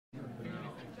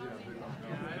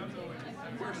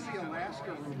Where's the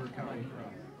Alaska rumor coming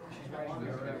from?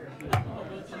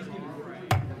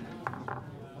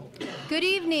 Good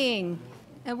evening,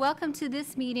 and welcome to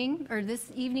this meeting, or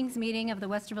this evening's meeting of the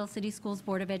Westerville City Schools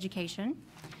Board of Education.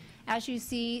 As you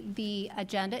see, the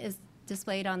agenda is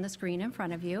displayed on the screen in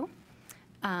front of you.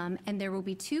 And there will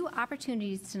be two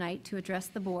opportunities tonight to address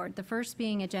the board. The first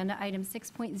being agenda item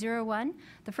 6.01.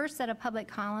 The first set of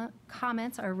public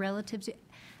comments are relative to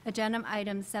agenda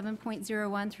items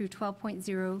 7.01 through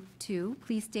 12.02.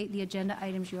 Please state the agenda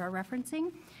items you are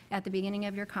referencing at the beginning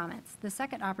of your comments. The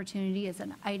second opportunity is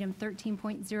an item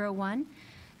 13.01.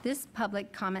 This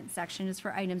public comment section is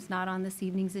for items not on this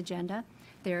evening's agenda.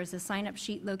 There is a sign-up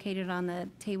sheet located on the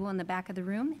table in the back of the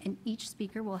room, and each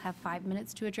speaker will have 5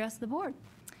 minutes to address the board.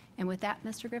 And with that,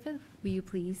 Mr. Griffith, will you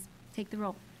please take the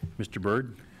roll? Mr.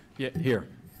 Byrd? Yeah, here.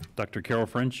 Dr. Carol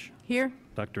French? Here.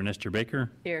 Dr. Nestor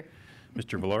Baker? Here.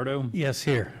 Mr. Velardo? Yes,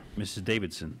 here. Mrs.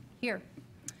 Davidson? Here.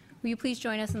 Will you please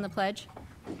join us in the pledge?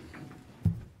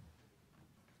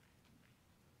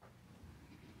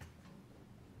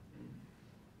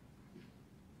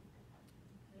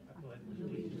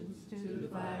 Allegiance to the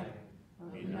flag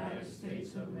of the United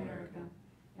States of America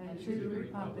and to the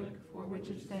republic for which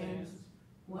it stands,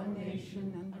 one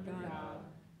nation under God,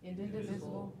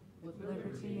 indivisible, with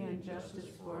liberty and justice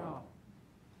for all.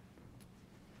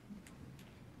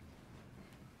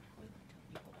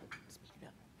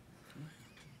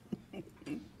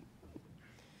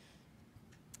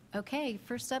 Okay,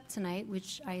 first up tonight,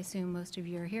 which I assume most of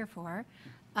you are here for,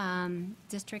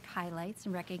 district highlights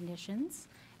and recognitions,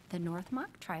 the North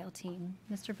Mock Trial Team.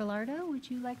 Mr. Velardo, would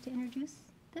you like to introduce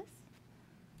this?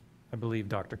 I believe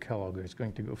Dr. Kellogg is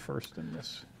going to go first in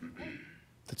this.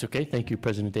 That's okay. Thank you,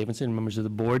 President Davidson and members of the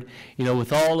board. You know,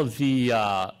 with all of the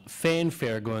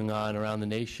fanfare going on around the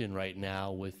nation right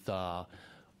now with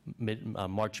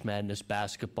March Madness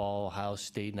basketball, Ohio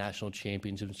State national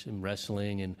championships in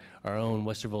wrestling, and our own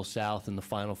Westerville South in the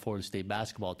Final Four of the state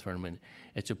basketball tournament,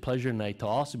 it's a pleasure tonight to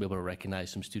also be able to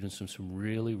recognize some students from some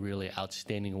really, really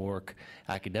outstanding work,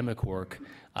 academic work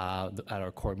at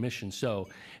our core mission. So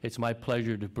it's my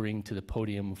pleasure to bring to the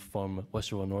podium from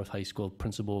Westerville North High School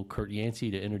Principal Kurt Yancey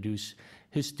to introduce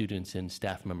his students and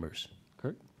staff members.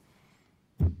 Kurt?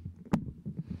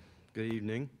 Good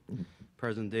evening.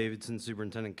 President Davidson,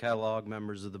 Superintendent Kellogg,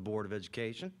 members of the Board of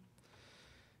Education.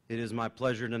 It is my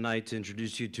pleasure tonight to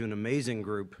introduce you to an amazing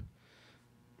group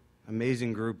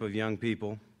of young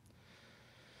people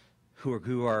who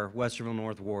are Westerville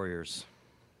North Warriors.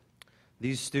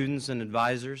 These students and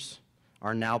advisors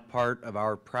are now part of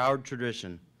our proud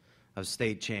tradition of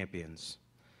state champions.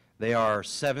 They are our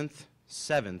seventh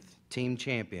team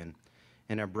champion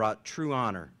and have brought true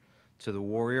honor to the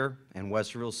Warrior and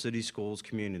Westerville City Schools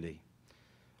community.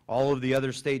 All of the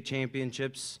other state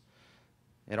championships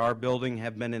at our building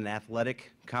have been an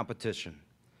athletic competition.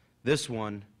 This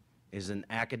one is an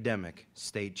academic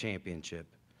state championship.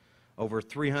 Over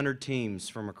 300 teams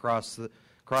from across the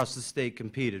state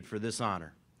competed for this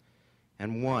honor,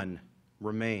 and one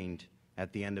remained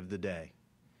at the end of the day.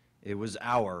 It was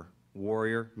our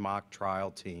Warrior Mock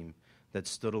Trial team that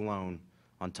stood alone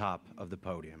on top of the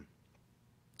podium.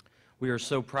 We are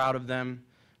so proud of them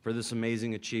for this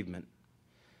amazing achievement.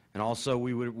 And also,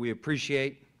 we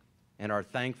appreciate and are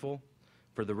thankful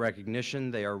for the recognition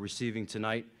they are receiving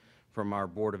tonight from our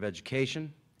Board of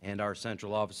Education and our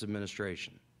Central Office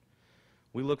Administration.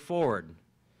 We look forward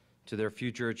to their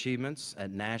future achievements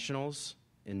at Nationals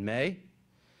in May.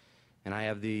 And I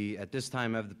have at this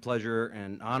time, I have the pleasure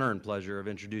and honor and pleasure of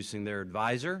introducing their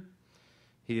advisor.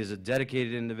 He is a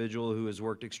dedicated individual who has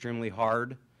worked extremely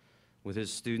hard with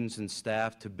his students and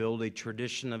staff to build a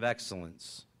tradition of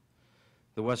excellence.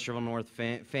 The Westerville North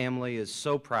family is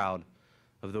so proud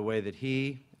of the way that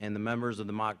he and the members of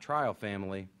the Mock Trial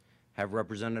family have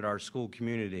represented our school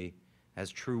community as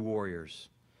true warriors.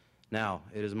 Now,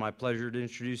 it is my pleasure to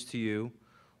introduce to you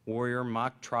Warrior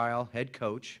Mock Trial head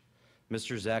coach,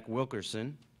 Mr. Zach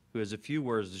Wilkerson, who has a few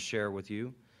words to share with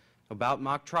you about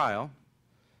Mock Trial,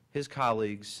 his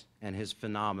colleagues, and his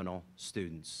phenomenal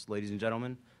students. Ladies and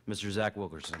gentlemen, Mr. Zach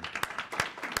Wilkerson.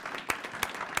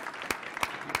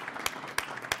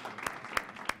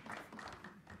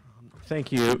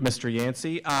 Thank you, Mr.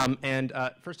 Yancey.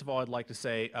 First of all, I'd like to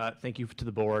say thank you to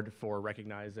the board for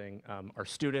recognizing our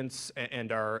students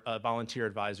and our volunteer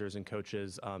advisors and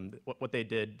coaches. What they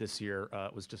did this year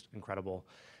was just incredible.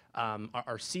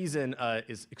 Our season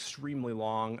is extremely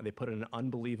long. They put in an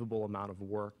unbelievable amount of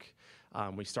work.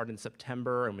 We start in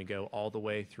September and we go all the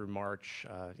way through March,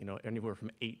 anywhere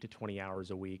from 8 to 20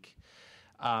 hours a week.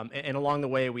 And along the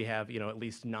way, we have, at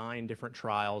least 9 different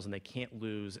trials, and they can't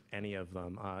lose any of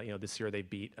them. This year they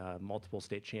beat multiple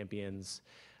state champions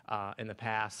in the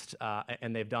past,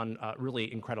 and they've done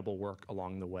really incredible work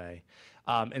along the way.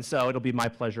 And so it'll be my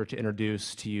pleasure to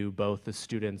introduce to you both the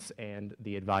students and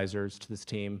the advisors to this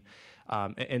team.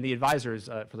 And the advisors,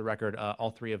 for the record,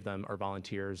 all 3 of them are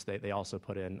volunteers. They also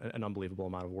put in an unbelievable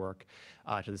amount of work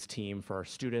to this team for our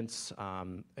students,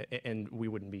 and we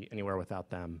wouldn't be anywhere without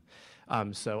them.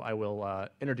 So I will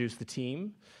introduce the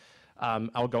team.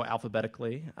 I'll go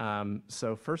alphabetically.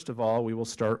 So first of all, we will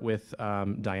start with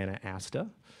Diana Asta.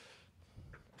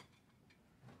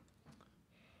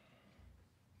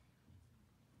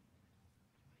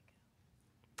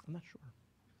 I'm not sure.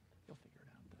 You'll figure it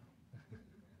out, though.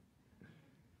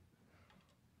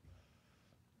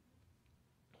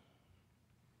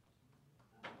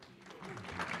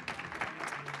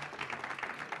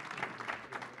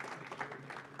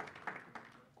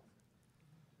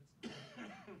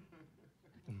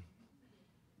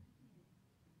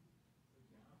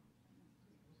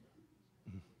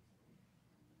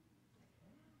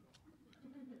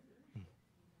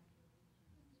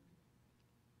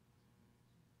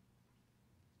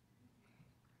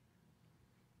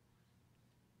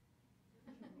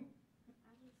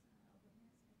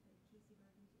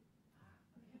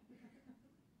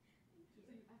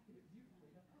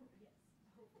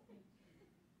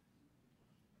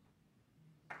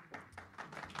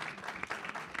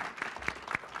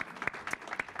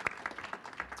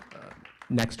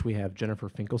 Next, we have Jennifer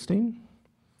Finkelstein.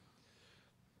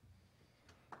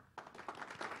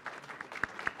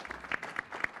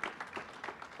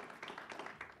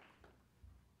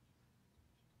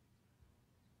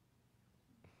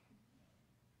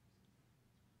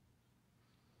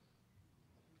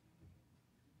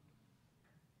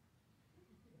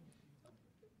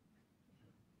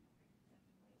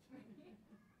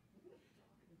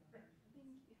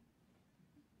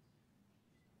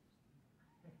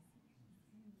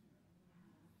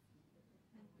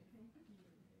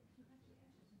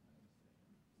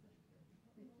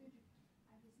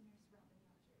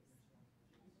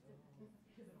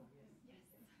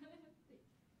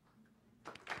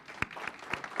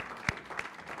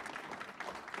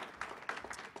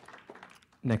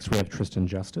 Next, we have Tristan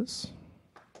Justice.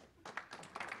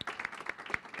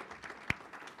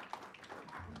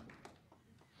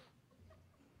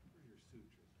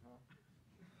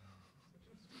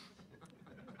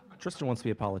 Tristan wants to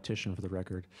be a politician, for the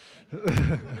record.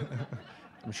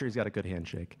 I'm sure he's got a good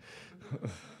handshake.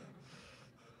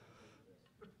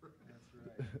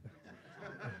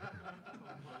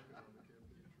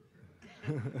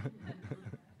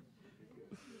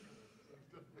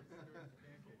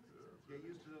 Get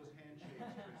used to those handshakes,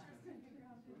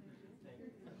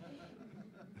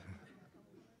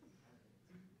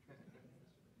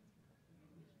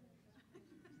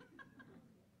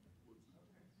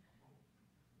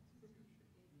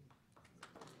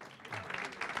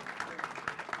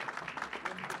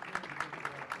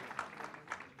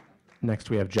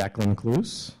 Next, we have Jacqueline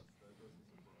Cluse.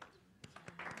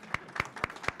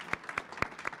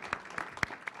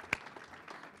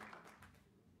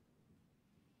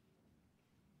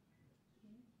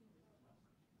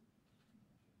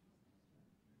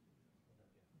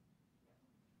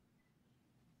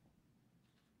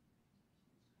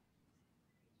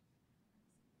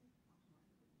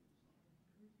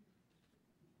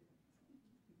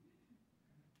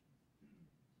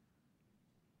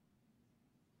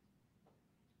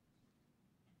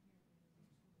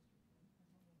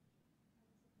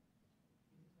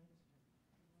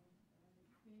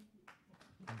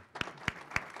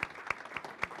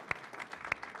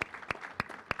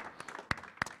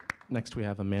 Next, we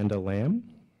have Amanda Lamb.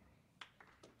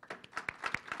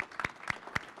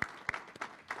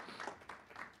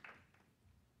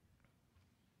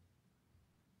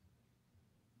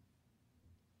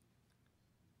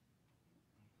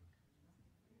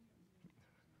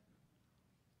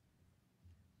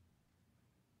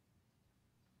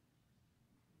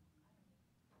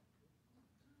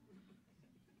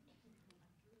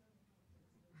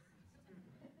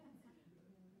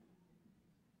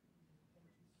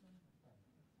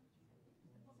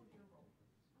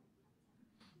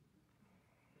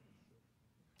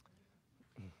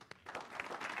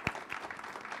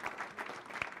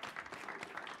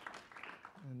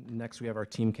 And next, we have our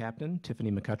team captain,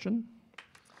 Tiffany McCutcheon.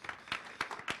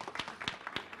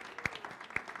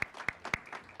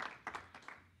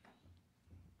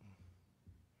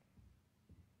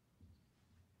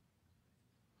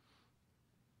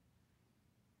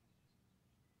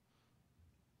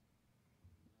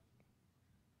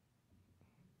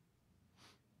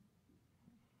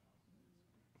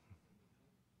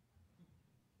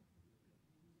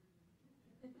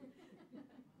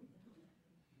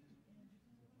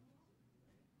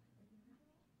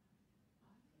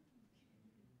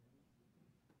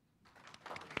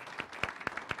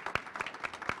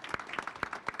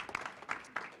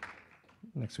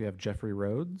 Next, we have Jeffrey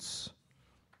Rhodes.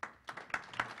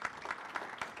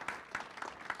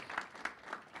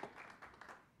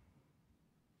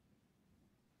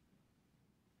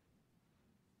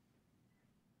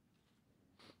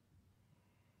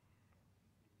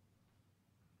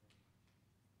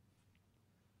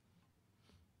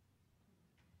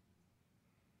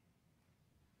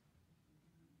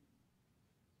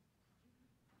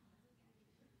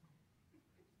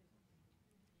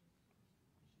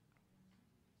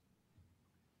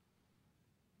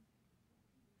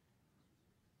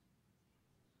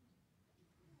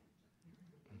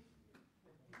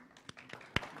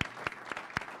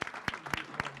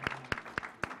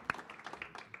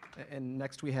 And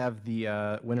next we have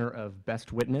the winner of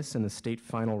Best Witness in the state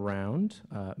final round,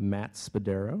 Matt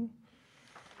Spadero.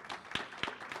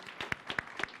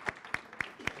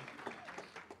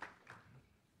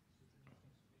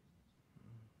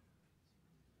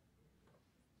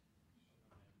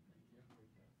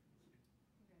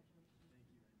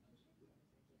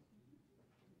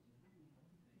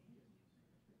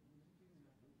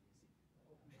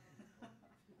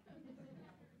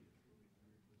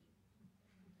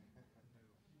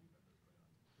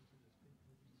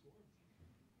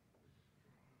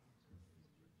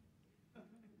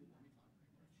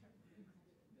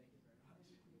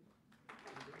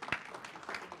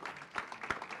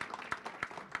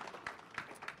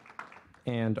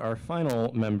 And our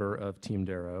final member of Team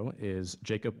Darrow is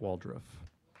Jacob Waldroff.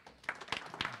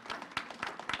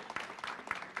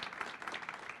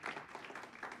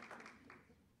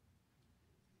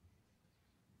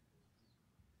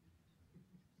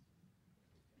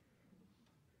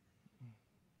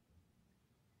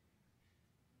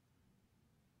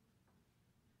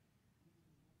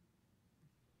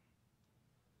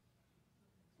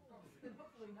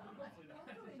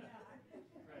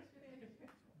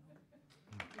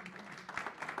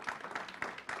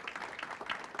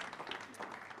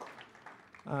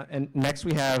 And next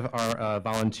we have our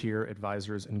volunteer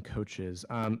advisors and coaches.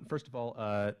 First of all,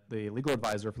 the legal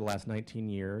advisor for the last 19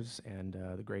 years and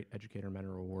the Great Educator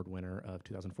Mentor Award winner of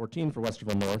 2014 for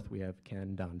Westerville North, we have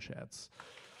Ken Donschatz.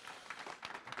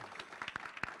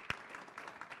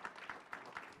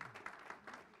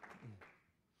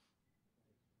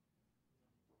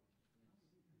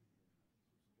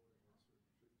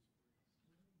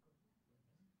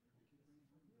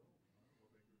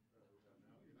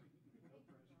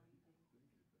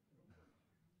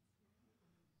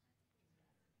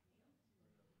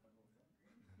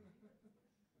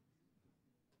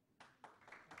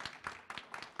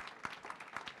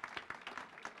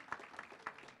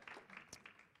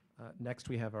 Next,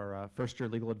 we have our first-year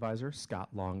legal advisor, Scott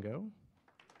Longo.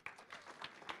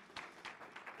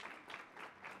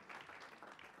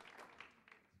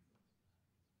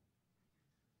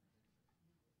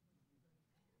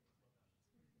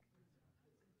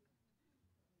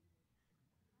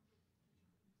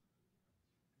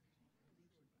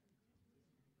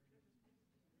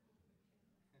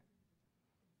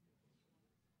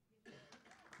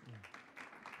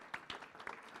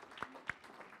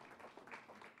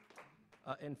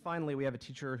 And finally, we have a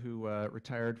teacher who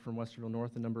retired from Westerville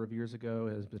North a number of years ago,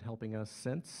 has been helping us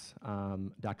since,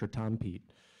 Dr. Tom Pete.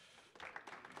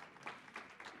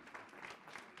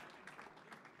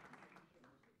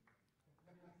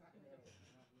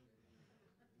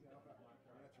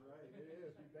 That's right, it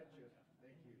is, you betcha.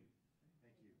 Thank you.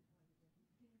 Thank you.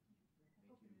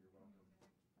 Thank you, you're welcome.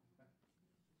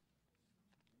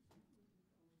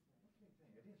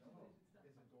 It is, oh,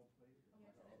 is it gold plated?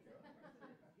 Oh, okay.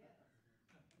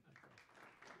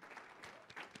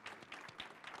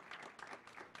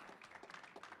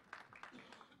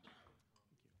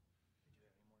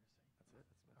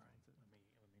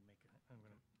 I'm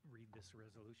going to read this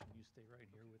resolution. You stay right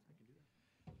here with me.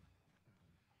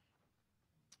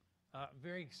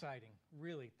 Very exciting,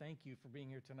 really. Thank you for being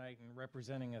here tonight and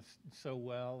representing us so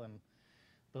well. And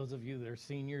those of you that are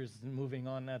seniors and moving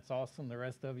on, that's awesome. The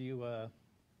rest of you,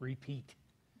 repeat.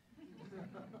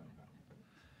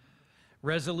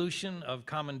 Resolution of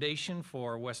commendation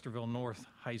for Westerville North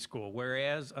High School.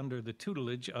 Whereas under the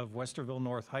tutelage of Westerville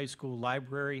North High School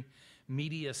Library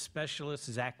Media Specialist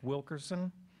Zach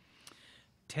Wilkerson,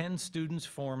 10 students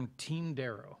formed Team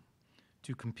Darrow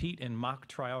to compete in mock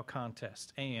trial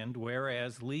contest. And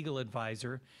whereas legal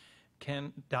advisor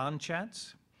Ken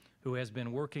Donschatz, who has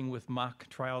been working with mock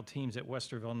trial teams at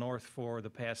Westerville North for the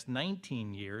past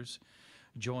 19 years,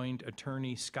 joined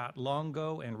attorney Scott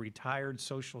Longo and retired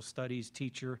social studies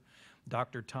teacher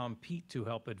Dr. Tom Pete to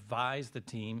help advise the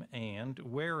team. And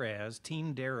whereas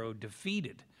Team Darrow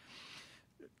defeated,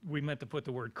 we meant to put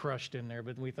the word crushed in there,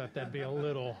 but we thought that'd be a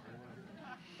little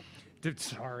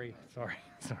Sorry.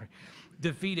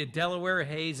 Defeated Delaware,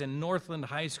 Hayes, and Northland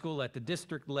High School at the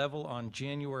district level on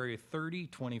January 30,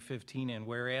 2015, and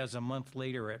whereas a month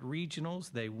later at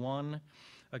regionals, they won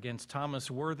against Thomas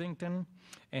Worthington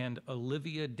and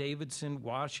Olivia Davidson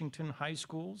Washington High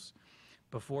Schools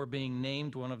before being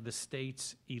named one of the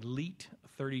state's elite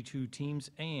 32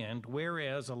 teams, and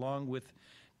whereas along with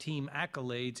team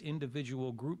accolades,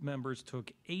 individual group members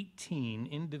took 18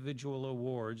 individual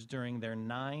awards during their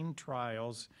 9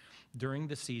 trials during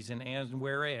the season, and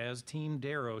whereas Team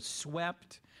Darrow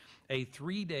swept a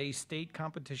 3-day state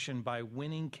competition by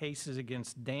winning cases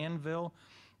against Danville,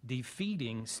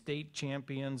 defeating state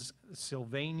champions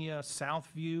Sylvania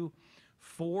Southview,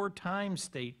 4-time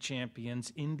state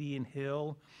champions Indian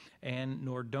Hill and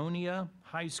Nordonia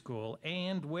High School,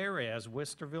 and whereas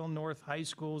Westerville North High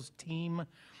School's Team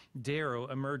Darrow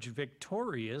emerged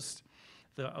victorious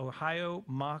the Ohio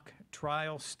Mock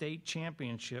Trial State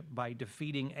Championship by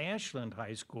defeating Ashland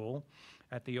High School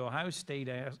at the Ohio State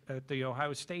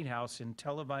House in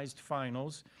televised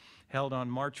finals held on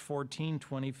March 14,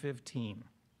 2015.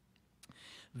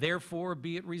 Therefore,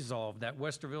 be it resolved that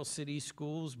Westerville City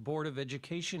Schools Board of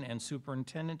Education and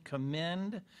Superintendent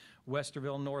commend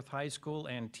Westerville North High School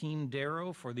and Team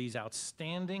Darrow for these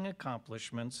outstanding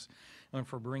accomplishments and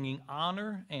for bringing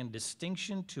honor and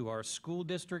distinction to our school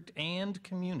district and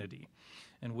community.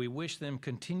 And we wish them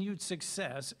continued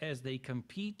success as they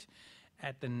compete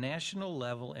at the national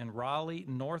level in Raleigh,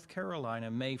 North Carolina,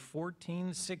 May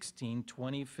 14, 16,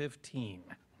 2015.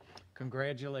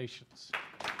 Congratulations.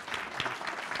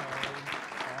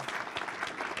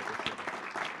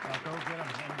 Go get them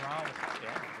in Raleigh.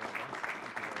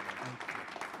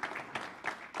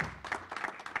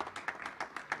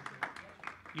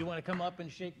 You want to come up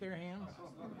and shake their hands?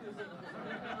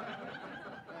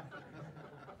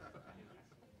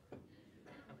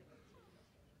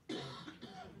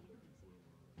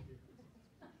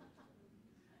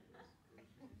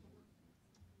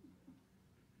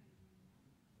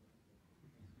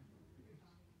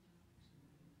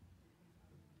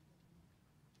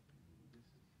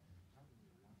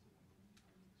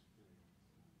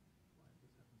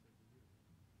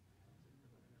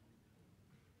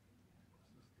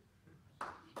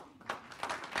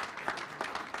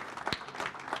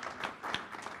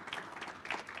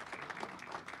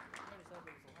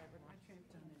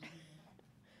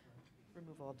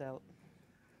 Remove all doubt.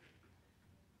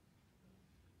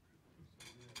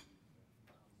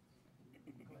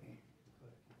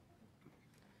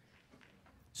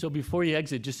 So before you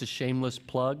exit, just a shameless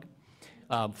plug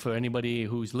for anybody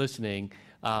who's listening.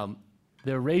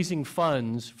 They're raising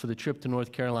funds for the trip to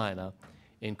North Carolina.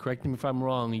 And correct me if I'm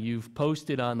wrong, you've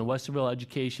posted on the Westerville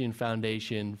Education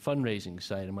Foundation fundraising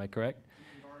site, am I correct?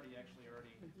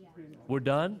 We're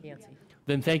done? Yancy.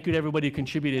 Then thank you to everybody who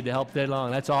contributed to help that along.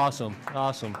 That's awesome,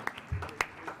 awesome.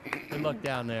 Good luck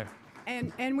down there.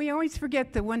 And we always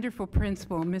forget the wonderful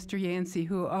principal, Mr. Yancey,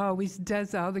 who always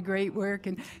does all the great work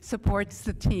and supports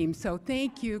the team. So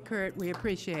thank you, Kurt. We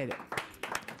appreciate it.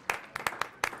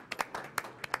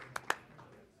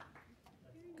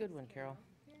 Good one, Carol.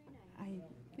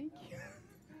 Thank you.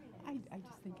 I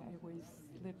just think I always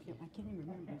slip him. I can't even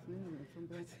remember his name or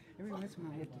something. Every once in a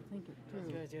while I have to think it through.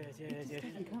 It just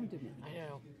doesn't come to me. I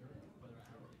know.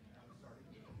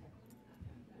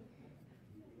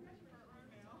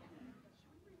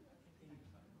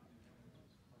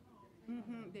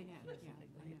 They have, yeah.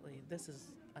 This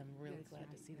is, I'm really glad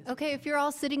to see this. Okay, if you're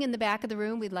all sitting in the back of the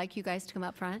room, we'd like you guys to come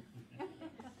up front.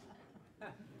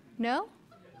 No?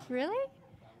 Really?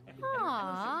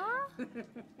 Aww.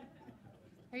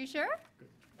 Are you sure?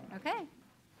 Okay. I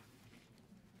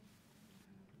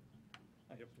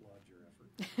applaud your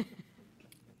effort.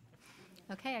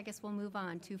 Okay, I guess we'll move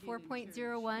on to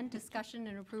 4.01, discussion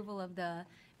and approval of the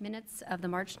minutes of the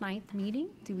March 9th meeting.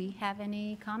 Do we have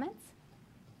any comments?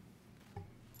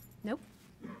 Nope.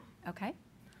 Okay.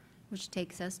 Which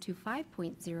takes us to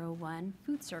 5.01,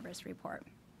 food service report.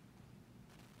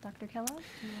 Dr. Kellogg?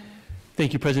 Do you wanna-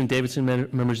 Thank you, President Davidson,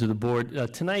 members of the board.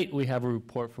 Tonight, we have a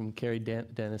report from Carrie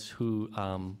Dennis, who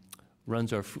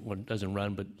runs our, well, doesn't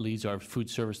run, but leads our food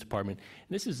service department.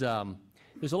 And this is,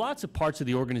 there's lots of parts of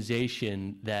the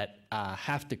organization that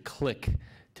have to click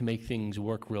to make things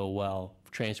work real well.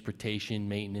 Transportation,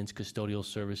 maintenance, custodial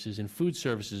services, and food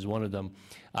services is one of them.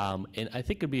 And I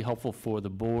think it'd be helpful for the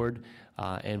board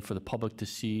and for the public to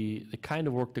see the kind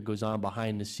of work that goes on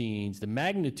behind the scenes, the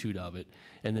magnitude of it,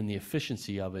 and then the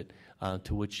efficiency of it,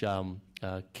 to which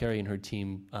Carrie and her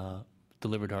team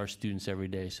deliver to our students every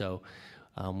day. So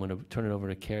I'm going to turn it over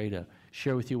to Carrie to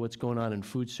share with you what's going on in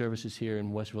food services here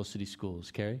in Westerville City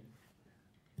Schools. Carrie?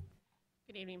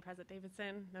 Good evening, President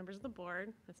Davidson, members of the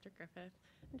board, Mr. Griffith,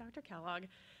 and Dr. Kellogg.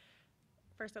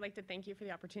 First, I'd like to thank you for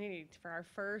the opportunity for our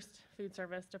first food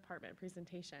service department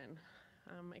presentation.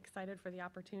 I'm excited for the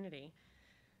opportunity.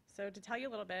 So to tell you a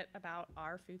little bit about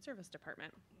our food service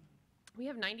department, we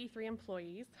have 93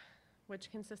 employees,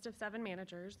 which consist of 7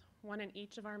 managers, 1 in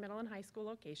each of our middle and high school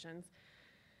locations.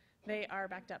 They are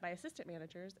backed up by assistant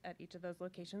managers at each of those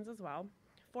locations as well.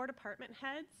 4 department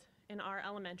heads in our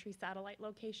elementary satellite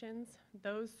locations.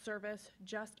 Those service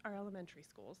just our elementary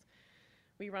schools.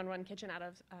 We run 1 kitchen out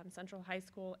of Central High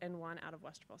School and 1 out of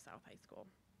Westerville South High School.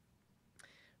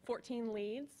 14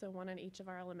 leads, so 1 in each of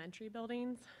our elementary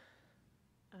buildings.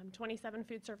 27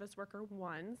 food service worker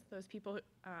 1s. Those people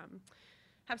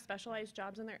have specialized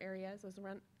jobs in their areas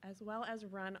as well as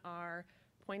run our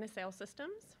point of sale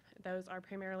systems. Those are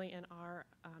primarily in our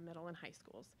middle and high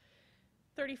schools.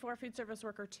 34 food service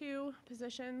worker 2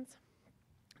 positions.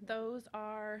 Those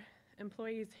are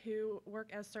employees who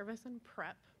work as service and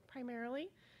prep primarily,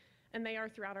 and they are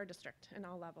throughout our district in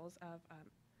all levels of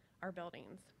our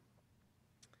buildings.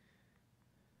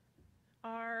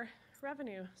 Our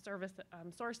revenue sources,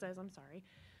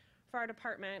 for our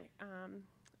department,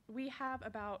 we have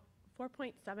about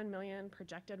 $4.7 million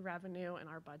projected revenue in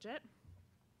our budget.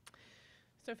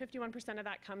 So 51% of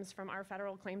that comes from our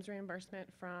federal claims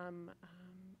reimbursement from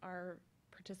our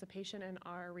participation in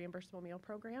our reimbursable meal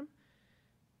program,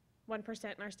 1%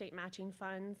 in our state matching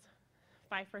funds,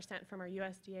 5% from our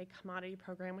USDA commodity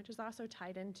program, which is also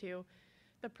tied into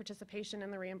the participation in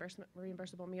the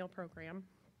reimbursable meal program,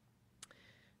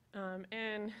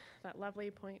 and that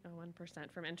lovely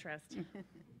 0.01% from interest.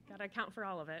 Got to account for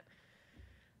all of it.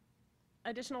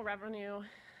 Additional revenue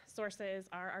sources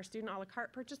are our student a la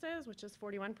carte purchases, which is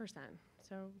 41%,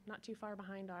 so not too far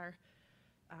behind our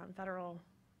federal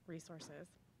resources.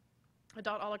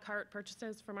 Adult a la carte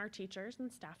purchases from our teachers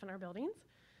and staff in our buildings,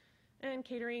 and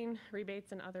catering,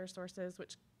 rebates, and other sources,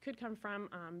 which could come from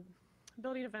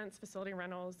building events, facility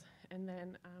rentals, and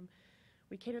then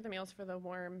we cater the meals for the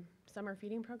warm summer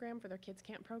feeding program for their kids'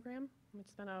 camp program, which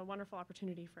has been a wonderful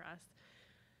opportunity for us.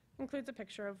 Includes a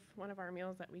picture of one of our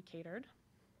meals that we catered.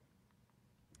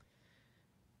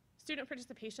 Student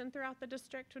participation throughout the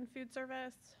district in food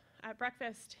service. At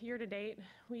breakfast, year to date,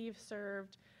 we've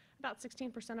served about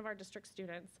 16% of our district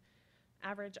students,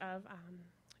 average of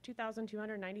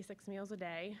 2,296 meals a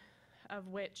day, of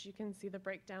which you can see the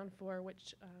breakdown for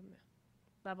which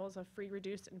levels of free,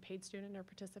 reduced, and paid student are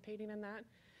participating in that.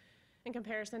 In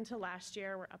comparison to last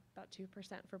year, we're up about 2%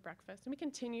 for breakfast, and we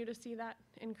continue to see that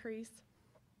increase,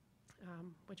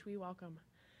 which we welcome.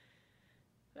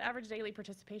 The average daily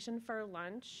participation for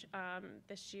lunch,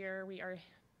 this year we are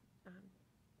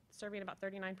serving about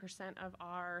 39% of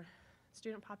our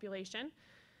student population.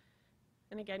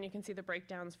 And again, you can see the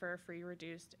breakdowns for free,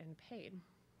 reduced, and paid.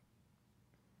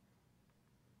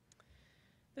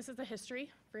 This is the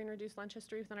history, free and reduced lunch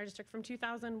history within our district from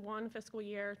 2001 fiscal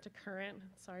year to current.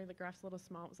 Sorry, the graph's a little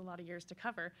small. It was a lot of years to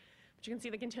cover. But you can see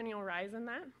the continual rise in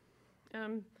that.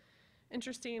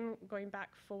 Interesting, going back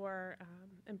for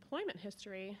employment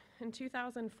history, in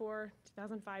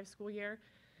 2004-2005 school year,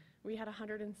 we had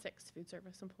 106 food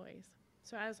service employees.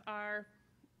 So as our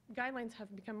guidelines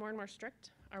have become more and more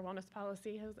strict, our wellness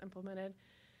policy has implemented,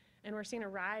 and we're seeing a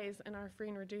rise in our free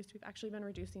and reduced. We've actually been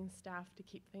reducing staff to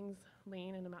keep things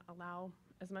lean and allow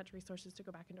as much resources to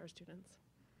go back into our students.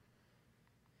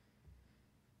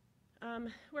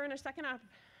 We're in our second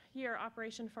year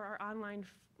operation for our online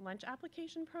lunch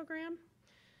application program,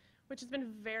 which has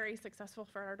been very successful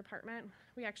for our department.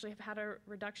 We actually have had a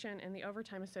reduction in the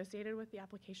overtime associated with the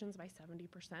applications by 70%,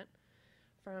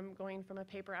 from going from a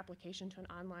paper application to an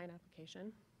online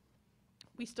application.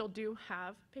 We still do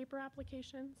have paper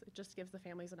applications. It just gives the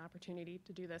families an opportunity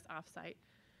to do this off-site.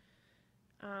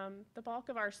 The bulk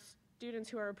of our students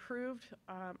who are approved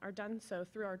are done so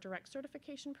through our direct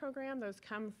certification program. Those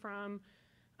come from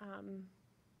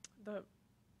the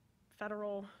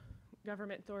federal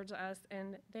government towards us,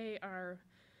 and they are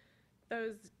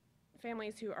those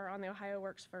families who are on the Ohio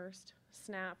Works First,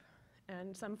 SNAP,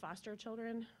 and some foster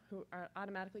children who are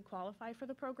automatically qualify for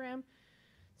the program.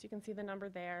 So you can see the number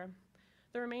there.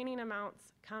 The remaining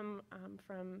amounts come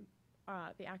from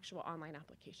the actual online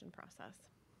application process.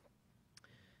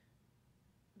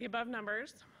 The above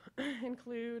numbers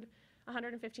include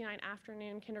 159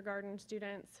 afternoon kindergarten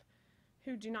students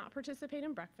who do not participate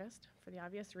in breakfast for the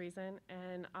obvious reason,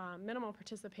 and minimal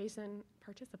participation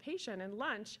in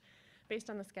lunch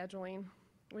based on the scheduling,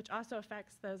 which also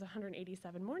affects those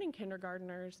 187 morning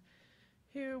kindergartners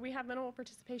who we have minimal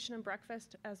participation in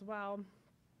breakfast as well,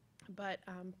 but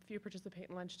few participate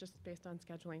in lunch just based on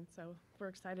scheduling. So we're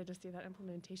excited to see that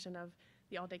implementation of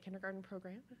the all-day kindergarten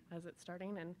program as it's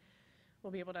starting, and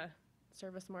we'll be able to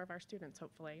service more of our students,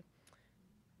 hopefully.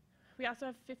 We also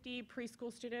have 50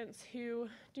 preschool students who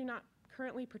do not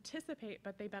currently participate,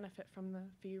 but they benefit from the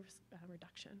fee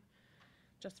reduction,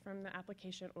 just from the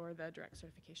application or the direct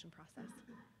certification process.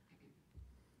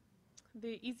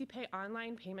 The Easy Pay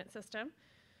online payment system.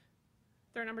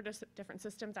 There are a number of different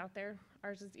systems out there.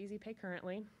 Ours is Easy Pay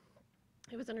currently.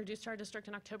 It was introduced to our district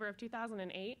in October of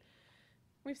 2008.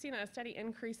 We've seen a steady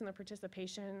increase in the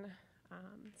participation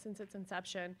since its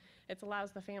inception. It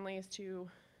allows the families to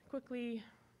quickly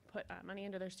put money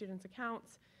into their students'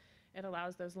 accounts. It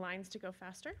allows those lines to go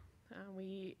faster.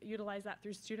 We utilize that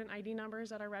through student ID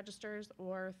numbers at our registers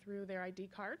or through their ID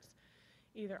cards,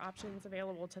 either options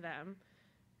available to them.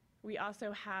 We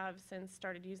also have since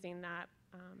started using that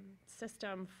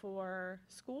system for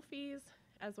school fees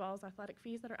as well as athletic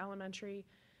fees that are elementary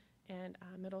and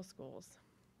middle schools.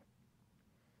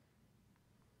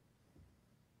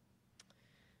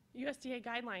 USDA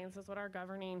guidelines is what our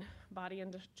governing body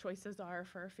and choices are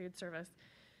for food service.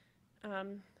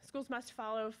 Schools must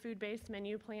follow food-based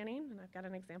menu planning, and I've got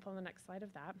an example on the next slide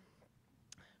of that.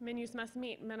 Menus must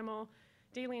meet minimal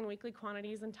daily and weekly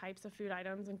quantities and types of food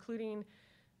items, including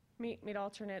meat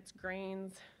alternates,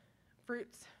 grains,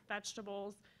 fruits,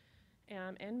 vegetables,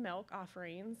 and milk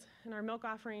offerings. And our milk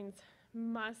offerings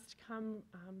must come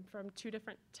from 2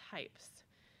 different types,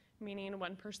 meaning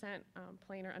 1%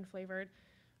 plain or unflavored,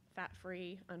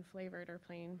 fat-free, unflavored, or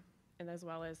plain, and as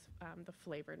well as the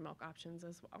flavored milk options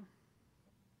as well.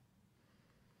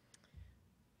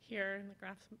 Here, in the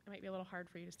graphs, it might be a little hard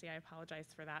for you to see, I apologize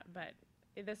for that, but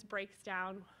this breaks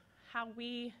down how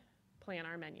we plan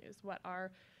our menus, what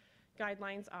our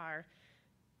guidelines are.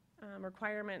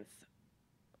 Requirements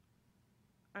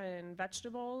in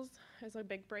vegetables is a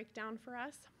big breakdown for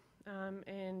us.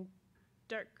 In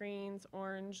dark greens,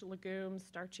 orange, legumes,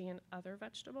 starchy, and other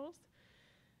vegetables.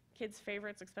 Kids'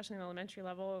 favorites, especially in elementary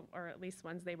level, or at least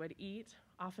ones they would eat,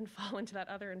 often fall into that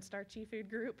other and starchy food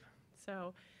group.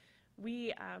 So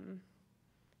we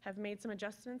have made some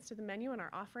adjustments to the menu and our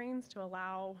offerings to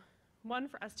allow, 1,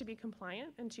 for us to be compliant,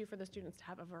 and 2, for the students to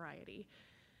have a variety.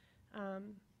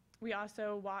 We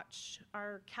also watch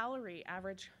our calorie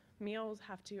average. Meals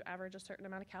have to average a certain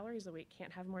amount of calories a week,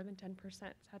 can't have more than 10%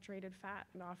 saturated fat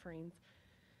in offerings.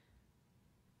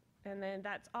 And then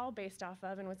that's all based off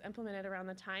of and was implemented around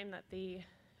the time that the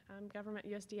government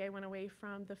USDA went away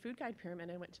from the food guide pyramid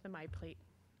and went to the My Plate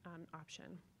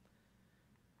option.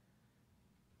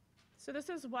 So this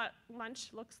is what lunch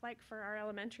looks like for our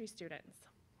elementary students.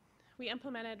 We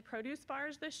implemented produce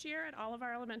bars this year at all of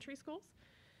our elementary schools.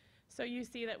 So you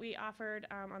see that we offered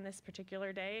on this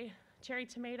particular day cherry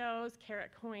tomatoes,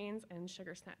 carrot coins, and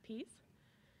sugar snap peas.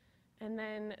 And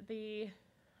then the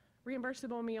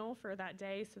reimbursable meal for that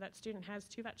day, so that student has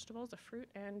 2 vegetables, a fruit,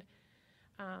 and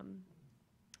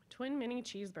twin mini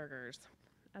cheeseburgers,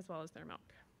 as well as their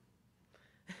milk.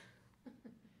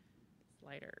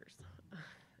 Sliders.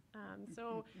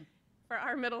 So for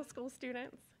our middle school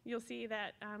students, you'll see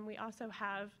that we also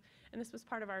have, and this was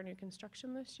part of our new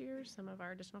construction this year, some of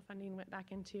our additional funding went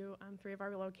back into 3 of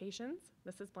our locations.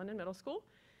 This is Blendon Middle School.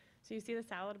 So you see the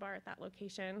salad bar at that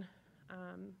location.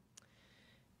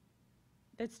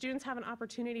 The students have an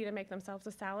opportunity to make themselves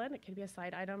a salad. It could be a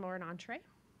side item or an entree.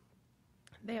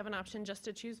 They have an option just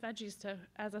to choose veggies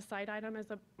as a side item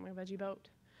as a veggie boat.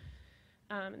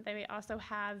 They also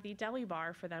have the deli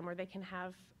bar for them where they can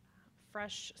have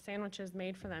fresh sandwiches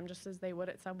made for them just as they would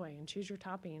at Subway and choose your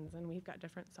toppings, and we've got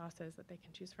different sauces that they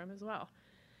can choose from as well.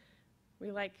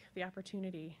 We like the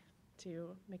opportunity to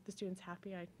make the students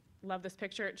happy. I love this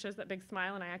picture. It shows that big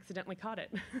smile and I accidentally caught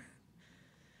it.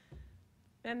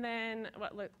 And then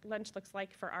what lunch looks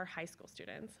like for our high school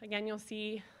students. Again, you'll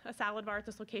see a salad bar at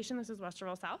this location. This is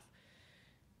Westerville South.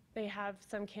 They have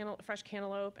some fresh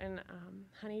cantaloupe and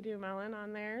honeydew melon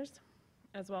on theirs,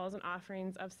 as well as an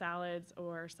offerings of salads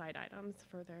or side items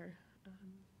for their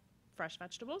fresh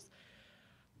vegetables.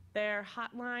 Their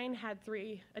hot line had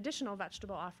 3 additional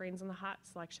vegetable offerings in the hot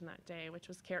selection that day, which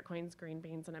was carrot coins, green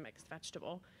beans, and a mixed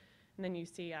vegetable. And then you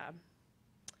see a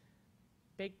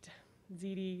baked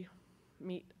ziti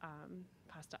meat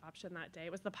pasta option that day.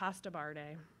 It was the pasta bar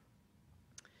day.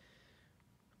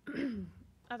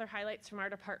 Other highlights from our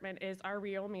department is our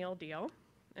real meal deal,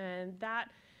 and that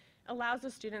allows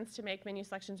the students to make menu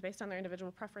selections based on their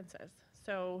individual preferences.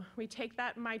 So we take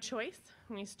that My Choice,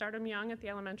 and we start them young at the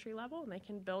elementary level, and they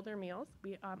can build their meals.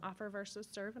 We offer versus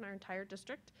serve in our entire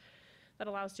district. That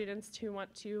allows students to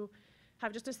want to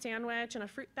have just a sandwich and a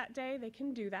fruit that day, they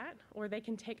can do that, or they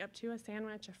can take up to a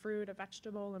sandwich, a fruit, a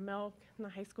vegetable, a milk. In the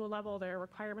high school level, their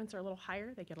requirements are a little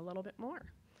higher, they get a little bit more.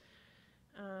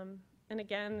 And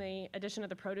again, the addition of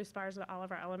the produce bars at all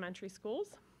of our elementary schools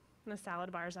and the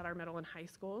salad bars at our middle and high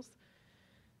schools.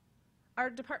 Our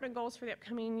department goals for the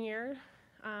upcoming year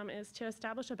is to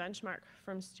establish a benchmark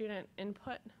from student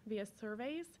input via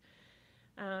surveys.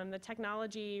 The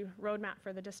technology roadmap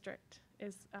for the district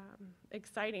is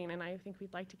exciting, and I think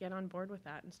we'd like to get on board with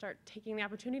that and start taking the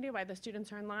opportunity while the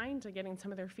students are in line to getting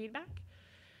some of their feedback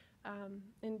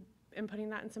and putting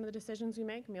that in some of the decisions we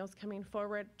make, meals coming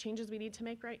forward, changes we need to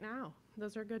make right now.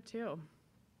 Those are good too.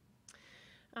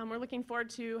 We're looking forward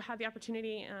to have the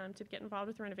opportunity to get involved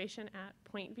with renovation at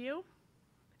Point View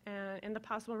and the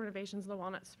possible renovations of the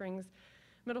Walnut Springs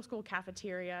Middle School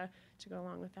cafeteria to go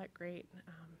along with that great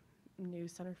new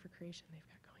Center for Creation they've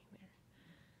got going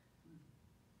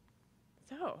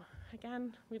there. So,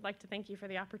 again, we'd like to thank you for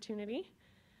the opportunity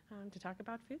to talk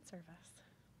about food service.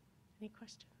 Any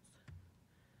questions?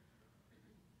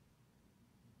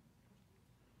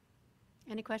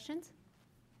 Any questions?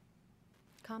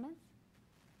 Comments?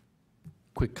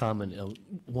 Quick comment.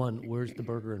 One, where's the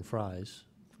burger and fries?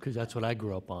 Because that's what I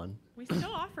grew up on. We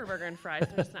still offer burger and fries,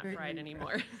 they're just not fried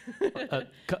anymore.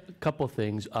 Couple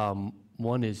things.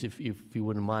 One is if you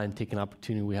wouldn't mind taking an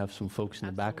opportunity, we have some folks in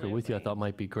the back here with you. I thought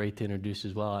might be great to introduce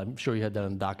as well. I'm sure you had that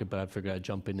on the docket, but I figured I'd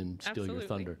jump in and steal your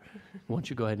thunder. Why don't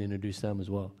you go ahead and introduce them as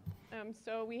well?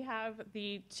 So we have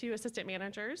the two assistant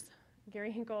managers.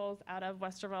 Gary Hinkle's out of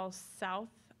Westerville South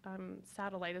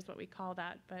Satellite is what we call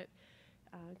that, but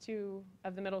two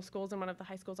of the middle schools and one of the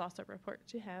high schools also report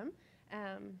to him.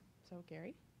 So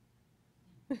Gary.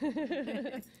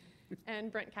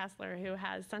 And Brent Kassler, who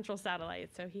has Central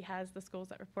Satellite, so he has the schools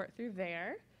that report through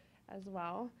there as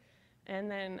well.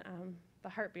 And then the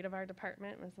heartbeat of our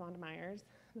department, Ms. Wanda Myers,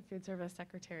 the food service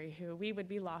secretary, who we would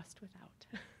be lost without.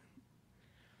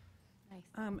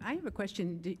 Nice. I have a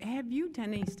question. Have you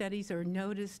done any studies or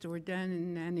noticed or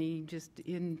done any just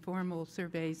informal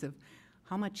surveys of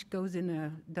how much goes in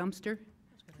a dumpster?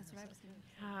 That's what I was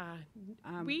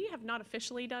thinking. We have not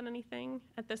officially done anything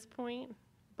at this point,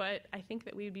 but I think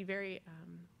that we would be very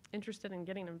interested in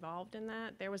getting involved in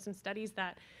that. There was some studies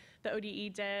that the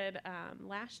ODE did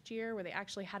last year where they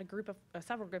actually had a group of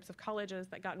several groups of colleges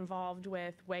that got involved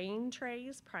with weighing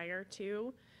trays prior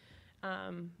to.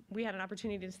 We had an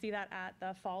opportunity to see that at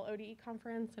the fall ODE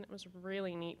conference, and it was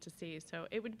really neat to see. So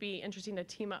it would be interesting to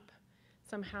team up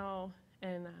somehow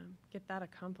and get that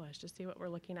accomplished, to see what we're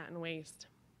looking at in waste.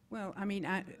 Well, I mean,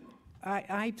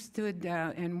 I've stood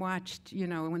and watched, you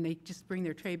know, when they just bring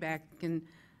their tray back and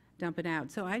dump it out.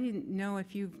 So I didn't know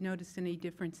if you've noticed any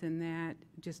difference in that,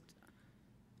 just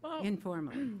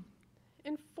informally.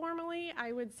 Informally,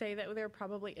 I would say that there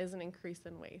probably is an increase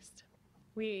in waste.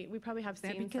 We probably have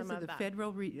seen some of that. Is that because of the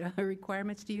federal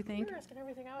requirements, do you think? You're asking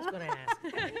everything I was going to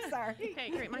ask. Sorry. Hey,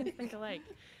 great minds think alike.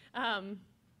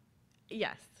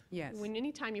 Yes. Yes. When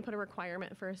anytime you put a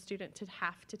requirement for a student to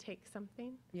have to take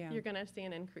something, Yeah. you're going to see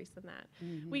an increase in that.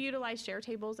 We utilize share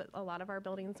tables at a lot of our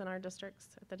buildings in our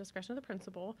districts at the discretion of the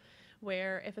principal,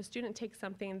 where if a student takes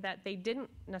something that they didn't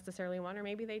necessarily want, or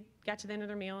maybe they got to the end of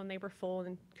their meal and they were full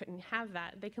and couldn't have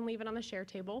that, they can leave it on the share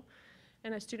table.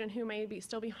 And a student who may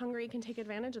still be hungry can take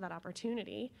advantage of that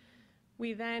opportunity.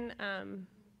 We then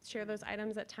share those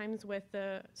items at times with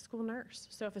the school nurse.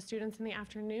 So if a student's in the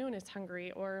afternoon is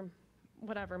hungry or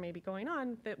whatever may be going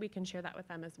on, that we can share that with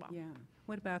them as well. Yeah.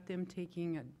 What about them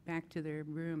taking it back to their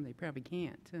room? They probably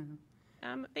can't.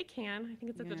 They can. I think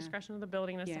it's at the Yeah. discretion of the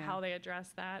building as to Yeah. how they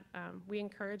address that. We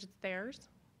encourage it's theirs.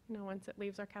 You know, once it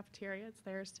leaves our cafeteria, it's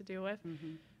theirs to do with.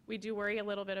 We do worry a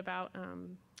little bit about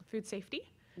food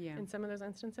safety. Yeah. In some of those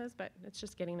instances, but it's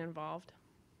just getting involved.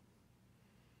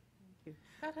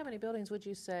 About how many buildings would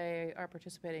you say are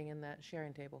participating in that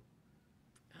sharing table?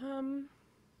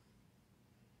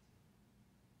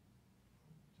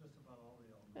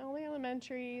 All the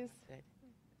elementaries, Good.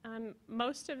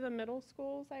 most of the middle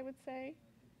schools, I would say.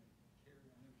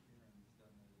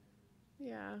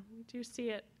 Yeah, we do see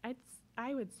it.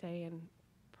 I would say in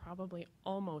probably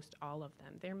almost all of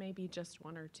them. There may be just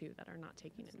one or two that are not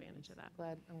taking advantage of that.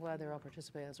 I'm glad they're all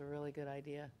participating. That's a really good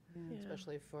idea, Yeah.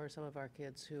 especially for some of our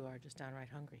kids who are just downright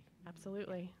hungry,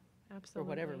 Absolutely, absolutely. for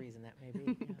whatever reason that may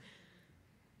be.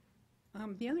 Yeah.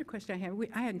 The other question I have,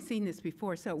 I hadn't seen this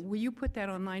before, so will you put that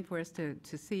online for us to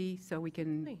see so we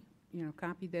can, Hey. you know,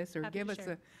 copy this or Happy give to us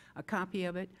share. a copy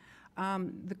of it?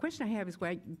 The question I have is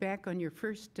back on your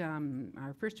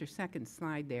our first or second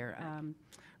slide there,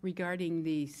 regarding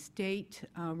the state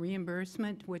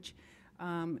reimbursement, which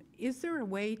is there a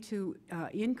way to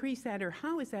increase that, or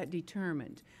how is that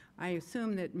determined? I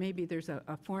assume that maybe there's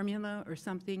a formula or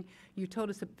something. You told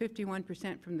us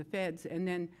 51% from the feds, and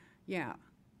then, yeah,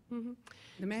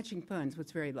 The matching funds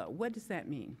was very low. What does that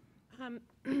mean?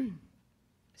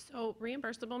 So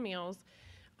reimbursable meals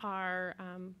are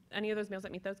any of those meals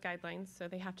that meet those guidelines. So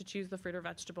they have to choose the fruit or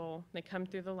vegetable. They come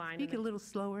through the line. Speak a little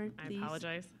slower, I please.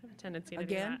 apologize. I have a tendency to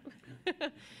Again? do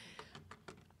that.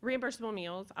 Reimbursable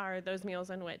meals are those meals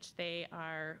in which they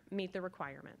meet the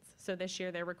requirements. So this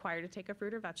year they're required to take a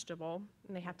fruit or vegetable,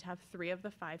 and they have to have 3 of the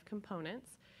 5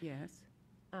 components. Yes.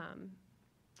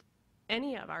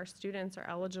 Any of our students are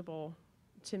eligible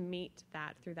to meet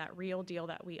that through that real deal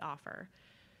that we offer.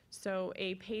 So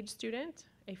a paid student,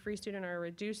 a free student, or a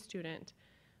reduced student,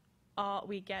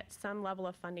 we get some level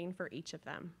of funding for each of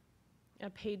them. A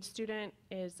paid student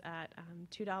is at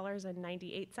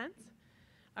 $2.98.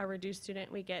 A reduced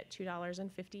student, we get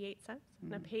 $2.58.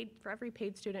 And for every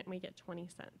paid student, we get 20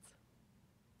 cents.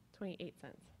 28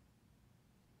 cents.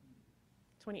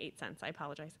 28 cents, I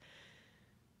apologize.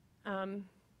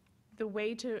 The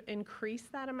way to increase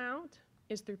that amount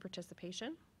is through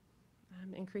participation,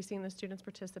 increasing the students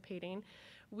participating.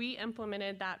 We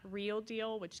implemented that real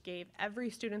deal, which gave every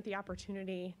student the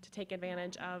opportunity to take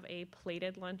advantage of a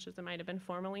plated lunch, as it might have been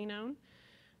formerly known,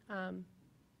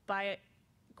 by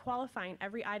qualifying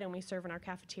every item we serve in our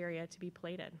cafeteria to be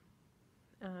plated.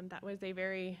 That was a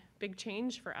very big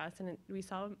change for us, and we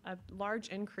saw a large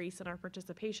increase in our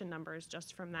participation numbers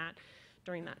just from that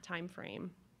during that time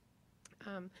frame.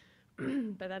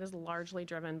 But that is largely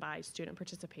driven by student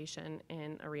participation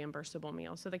in a reimbursable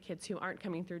meal. So the kids who aren't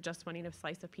coming through just wanting a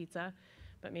slice of pizza,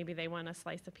 but maybe they want a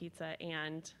slice of pizza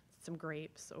and some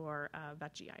grapes or a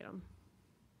veggie item.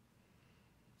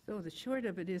 So the short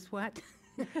of it is what?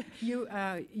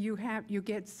 You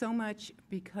get so much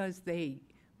because they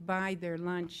buy their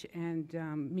lunch and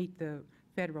meet the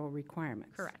federal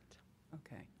requirements. Correct.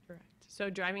 Okay. Correct. So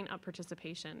driving up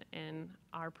participation in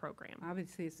our program.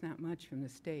 Obviously, it's not much from the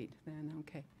state then,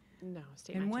 okay. No,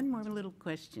 state And matching one more funds. little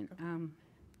question.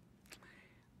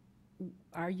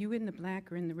 Are you in the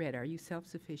black or in the red? Are you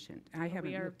self-sufficient? I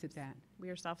haven't looked at that. We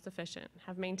are self-sufficient,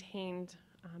 have maintained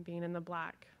being in the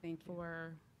black Thank you.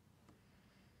 for,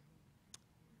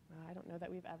 I don't know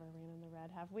that we've ever ran in the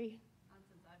red, have we? Not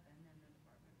since I've been in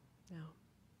the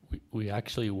department. We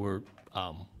actually were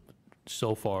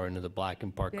so far into the black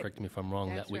in part, correct me if I'm wrong,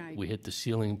 that That's right. we hit the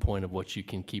ceiling point of what you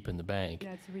can keep in the bank.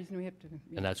 That's the reason we have to.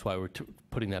 And that's why we're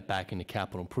putting that back into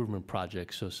capital improvement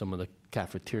projects. So some of the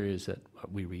cafeterias that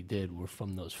we redid were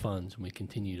from those funds, and we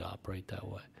continue to operate that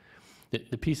way.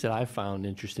 The piece that I found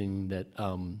interesting that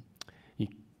you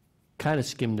kind of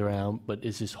skimmed around, but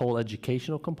is this whole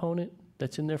educational component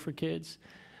that's in there for kids.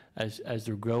 As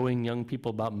they're growing young people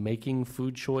about making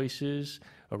food choices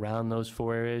around those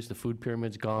 4 areas, the food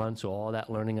pyramid's gone, so all that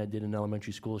learning I did in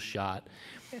elementary school is shot,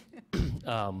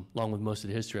 along with most of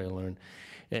the history I learned.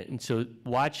 And so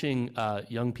watching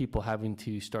young people having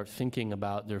to start thinking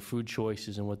about their food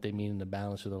choices and what they mean in the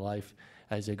balance of their life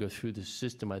as they go through the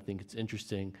system, I think it's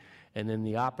interesting. And then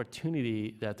the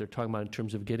opportunity that they're talking about in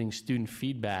terms of getting student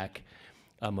feedback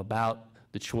about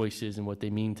the choices and what they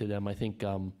mean to them, I think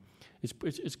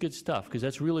it's good stuff, because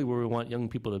that's really where we want young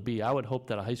people to be. I would hope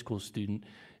that a high school student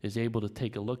is able to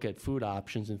take a look at food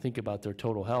options and think about their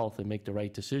total health and make the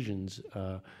right decisions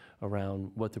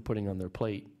around what they're putting on their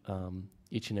plate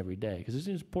each and every day, because it's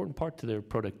an important part to their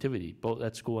productivity, both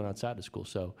at school and outside of school.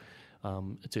 So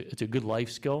it's a good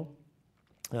life skill,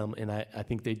 and I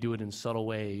think they do it in subtle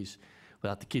ways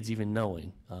without the kids even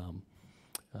knowing,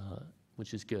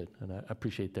 which is good, and I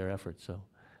appreciate their efforts. So.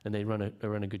 And they run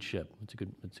a good ship. It's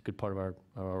a good part of our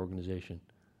organization.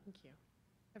 Thank you.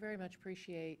 I very much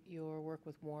appreciate your work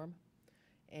with WARM,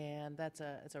 and it's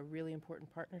a really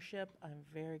important partnership. I'm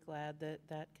very glad that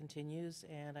that continues,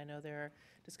 and I know there are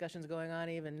discussions going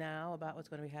on even now about what's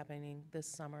going to be happening this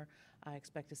summer. I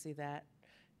expect to see that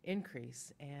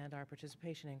increase and our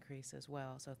participation increase as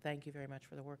well. So thank you very much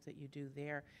for the work that you do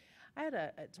there.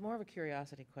 It's more of a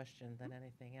curiosity question than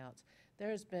anything else.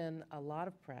 There's been a lot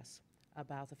of press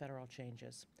about the federal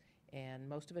changes, and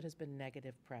most of it has been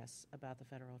negative press about the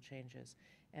federal changes.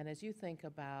 And as you think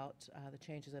about the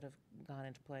changes that have gone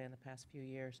into play in the past few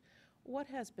years, what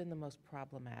has been the most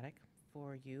problematic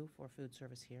for you for food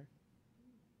service here?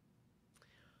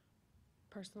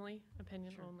 Personally,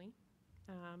 opinion Sure. only.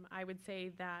 I would say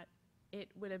that it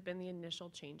would have been the initial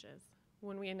changes.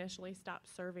 When we initially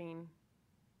stopped serving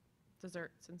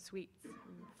desserts and sweets and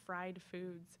fried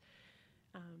foods,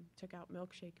 took out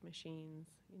milkshake machines,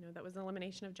 that was an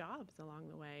elimination of jobs along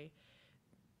the way.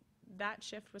 That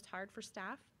shift was hard for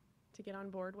staff to get on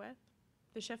board with.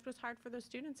 The shift was hard for the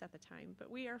students at the time, but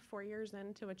we are 4 years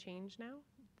into a change now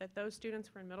that those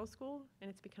students were in middle school, and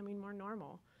it's becoming more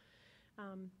normal.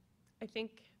 I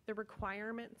think the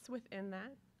requirements within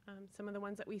that some of the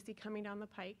ones that we see coming down the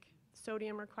pike.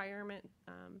 Sodium requirement,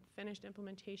 finished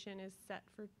implementation is set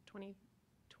for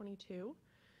 2022.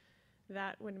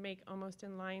 That would make almost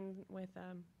in line with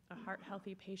a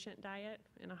heart-healthy patient diet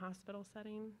in a hospital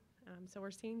setting. So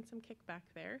we're seeing some kickback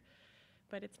there,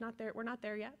 but it's not there. We're not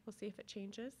there yet. We'll see if it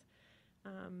changes.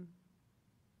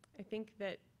 I think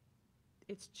that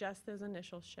it's just those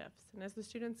initial shifts. And as the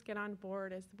students get on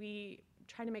board, as we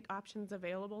try to make options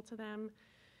available to them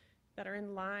that are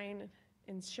in line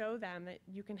and show them that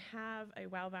you can have a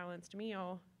well-balanced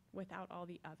meal without all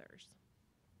the others.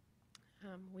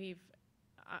 We've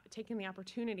taken the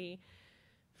opportunity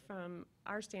from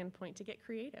our standpoint to get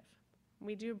creative.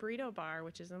 We do a burrito bar,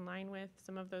 which is in line with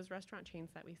some of those restaurant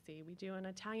chains that we see. We do an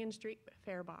Italian street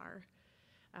fair bar.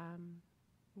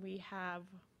 We have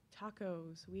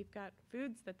tacos. We've got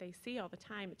foods that they see all the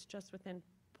time. It's just within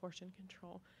portion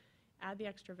control. Add the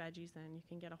extra veggies in, you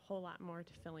can get a whole lot more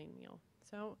to filling meal.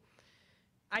 So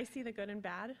I see the good and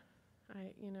bad.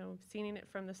 Seeing it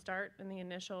from the start and the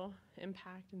initial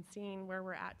impact and seeing where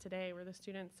we're at today, where the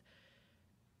students,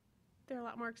 they're a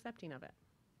lot more accepting of it.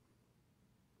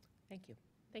 Thank you.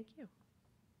 Thank you.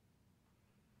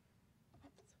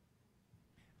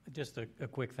 Just a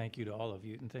quick thank you to all of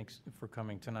you, and thanks for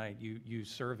coming tonight. You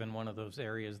serve in one of those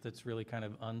areas that's really kind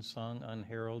of unsung,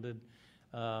 unheralded,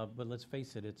 but let's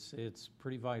face it, it's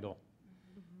pretty vital.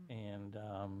 And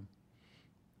I'm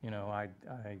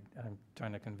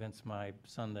trying to convince my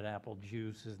son that apple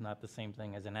juice is not the same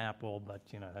thing as an apple, but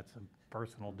that's a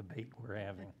personal debate we're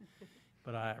having.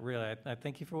 But I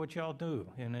thank you for what y'all do,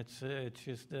 and it's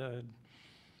just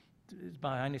it's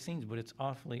behind the scenes, but it's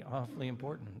awfully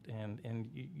important, and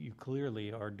you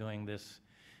clearly are doing this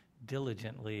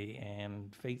diligently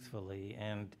and faithfully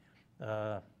and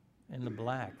in the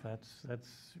black. That's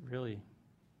really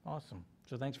awesome.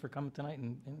 So thanks for coming tonight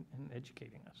and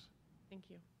educating us. Thank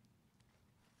you.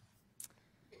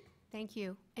 Thank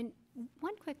you. And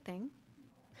one quick thing.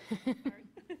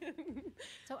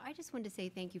 So I just wanted to say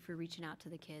thank you for reaching out to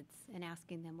the kids and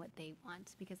asking them what they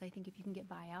want, because I think if you can get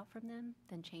buy-out from them,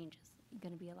 then change is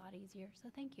going to be a lot easier. So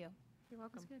thank you. You're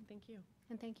welcome. That's good. Thank you.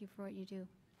 And thank you for what you do.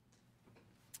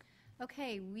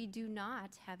 Okay, we do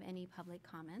not have any public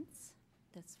comments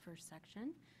this first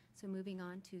section. So moving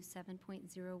on to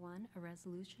 7.01, a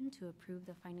resolution to approve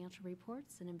the financial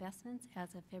reports and investments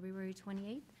as of February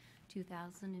 28th,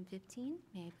 2015.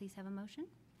 May I please have a motion?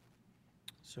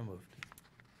 So moved.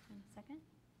 And a second?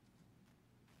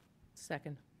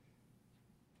 Second.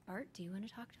 Art, do you want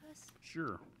to talk to us?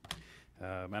 Sure.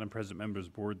 Madam President, members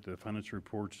of the board, the financial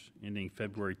reports ending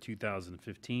February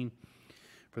 2015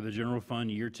 for the general fund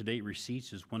year-to-date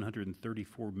receipts is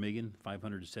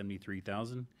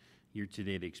 $134,573,000.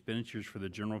 Year-to-date expenditures for the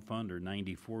general fund are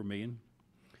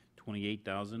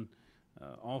 $94,028,000.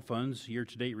 All funds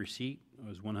year-to-date receipt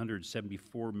was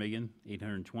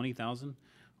 $174,820,000.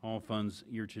 All funds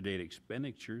year-to-date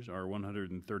expenditures are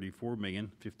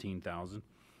 $134,015,000.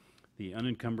 The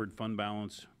unencumbered fund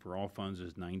balance for all funds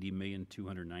is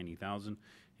 $90,290,000.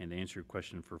 And to answer your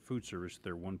question for food service,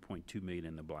 they're $1.2 million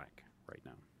in the black right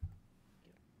now.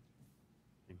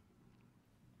 Okay.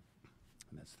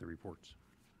 And that's the reports.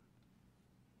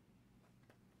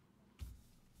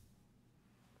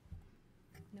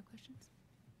 No questions?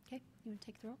 Okay, you want to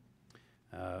take the roll?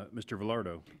 Mr.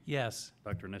 Velardo, Yes.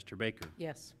 Dr. Nestor Baker,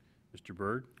 Yes. Mr.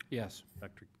 Byrd, Yes.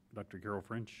 Dr. Carol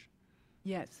French,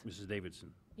 Yes. Mrs.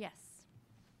 Davidson. Yes.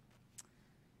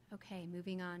 Okay,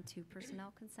 moving on to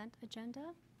personnel consent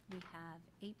agenda. We have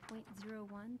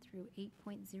 8.01 through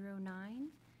 8.09,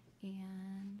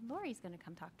 and Lori's going to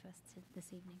come talk to us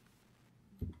this evening.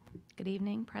 Good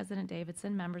evening, President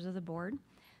Davidson, members of the board.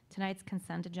 Tonight's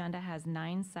consent agenda has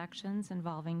 9 sections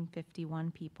involving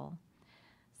 51 people.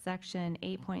 Section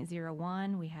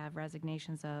 8.01, we have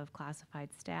resignations of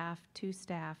classified staff, 2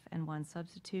 staff, and 1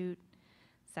 substitute.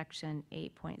 Section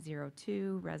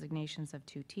 8.02, resignations of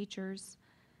 2 teachers.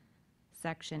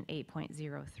 Section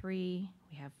 8.03,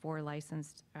 we have 4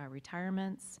 licensed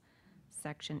retirements.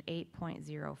 Section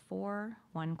 8.04,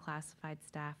 1 classified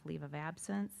staff leave of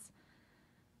absence.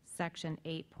 Section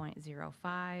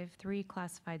 8.05, 3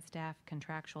 classified staff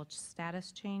contractual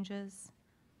status changes.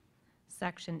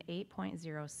 Section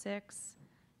 8.06,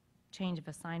 change of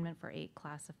assignment for 8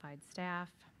 classified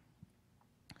staff.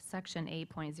 Section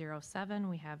 8.07,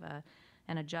 we have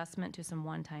an adjustment to some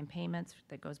one-time payments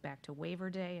that goes back to waiver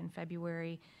day in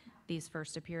February. These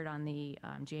first appeared on the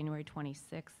January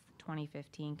 26th,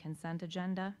 2015 consent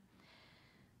agenda.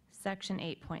 Section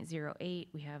 8.08,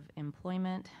 we have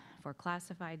employment for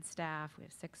classified staff. We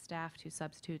have 6 staff, 2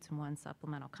 substitutes, and 1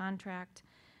 supplemental contract.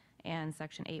 And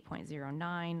Section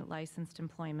 8.09, licensed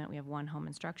employment, we have 1 home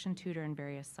instruction tutor and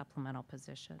various supplemental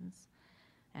positions.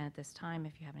 And at this time,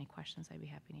 if you have any questions, I'd be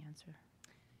happy to answer.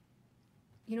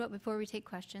 You know what, before we take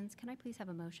questions, can I please have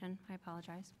a motion? I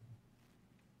apologize.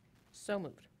 So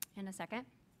moved. And a second?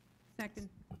 Second.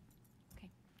 Okay.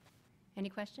 Any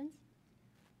questions?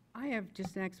 I have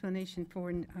just an explanation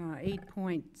for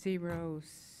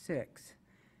 8.06.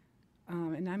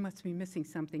 And I must be missing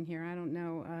something here. I don't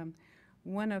know.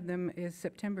 One of them is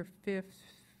September 5th,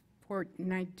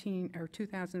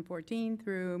 2014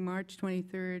 through March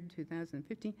 23rd,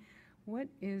 2015. What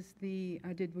is the,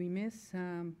 did we miss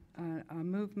a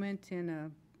movement in a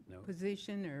No.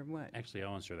 position or what? Actually,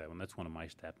 I'll answer that one. That's one of my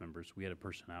staff members. We had a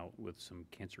person out with some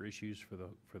cancer issues for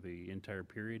the entire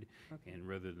period. Okay. And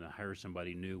rather than hire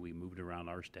somebody new, we moved around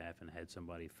our staff and had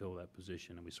somebody fill that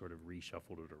position, and we sort of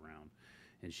reshuffled it around.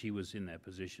 And she was in that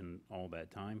position all that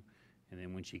time. And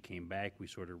then when she came back, we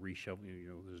sort of reshuffled,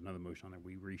 there's another motion on there.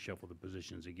 We reshuffled the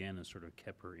positions again and sort of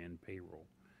kept her in payroll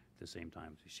at the same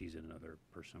time. She's another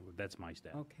person. That's my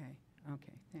staff. Okay,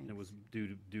 okay, thanks. And it was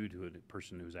due to a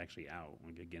person who was actually out.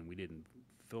 Like, again, we didn't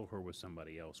fill her with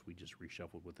somebody else. We just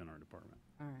reshuffled within our department.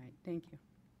 All right, thank you.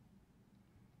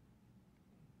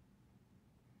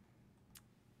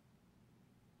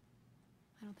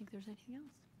 I don't think there's anything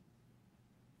else.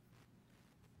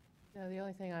 No, the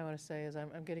only thing I want to say is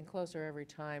I'm getting closer every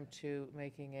time to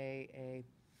making a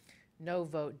no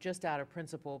vote just out of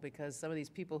principle, because some of these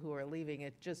people who are leaving,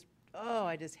 it just,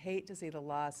 I just hate to see the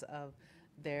loss of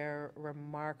their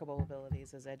remarkable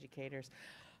abilities as educators.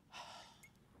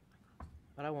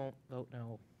 But I won't vote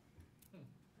no.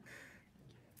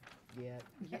 Yet.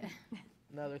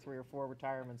 Another 3 or 4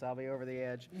 retirements, I'll be over the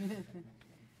edge.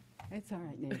 It's all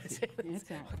right, Nancy.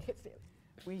 It's all right.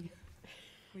 We,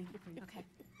 Okay.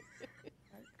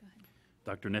 Art, go ahead.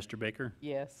 Dr. Nestor Baker?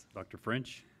 Yes. Dr.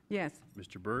 French? yes.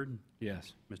 Mr. Byrd?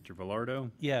 Yes. Mr. Velardo?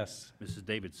 Yes. Mrs.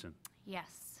 Davidson?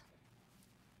 Yes.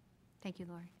 Thank you,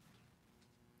 Lori.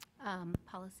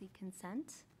 Policy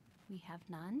consent, we have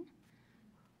none.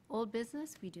 Old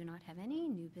business, we do not have any.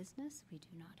 New business, we do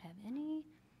not have any.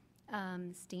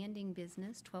 Standing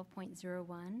business,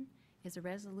 12.01, is a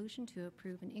resolution to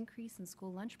approve an increase in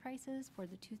school lunch prices for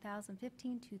the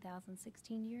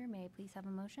 2015-2016 year. May I please have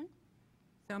a motion?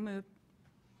 So moved.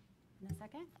 And a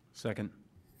second? Second.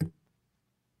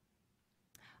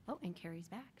 Oh, and Carrie's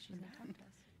back. She's going to talk to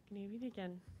us. Good evening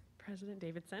again, President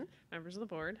Davidson, members of the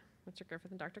board, Mr.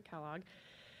 Griffith and Dr. Kellogg.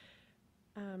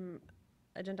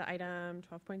 Agenda item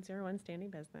 12.01, standing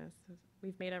business.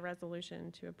 We've made a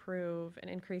resolution to approve an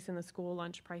increase in the school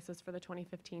lunch prices for the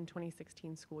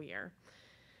 2015-2016 school year.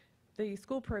 The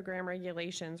school program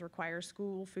regulations require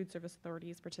school food service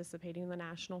authorities participating in the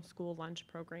National School Lunch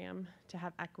Program to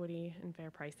have equity and fair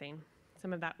pricing.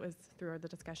 Some of that was through the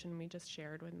discussion we just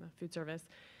shared with the food service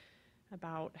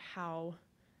about how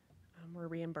we're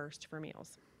reimbursed for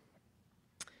meals.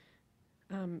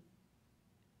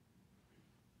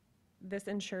 This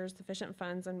ensures sufficient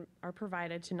funds are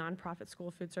provided to nonprofit school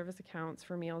food service accounts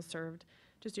for meals served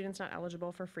to students not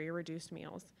eligible for free or reduced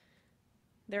meals.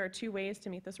 There are 2 ways to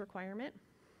meet this requirement,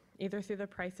 either through the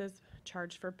prices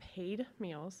charged for paid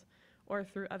meals or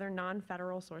through other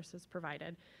non-federal sources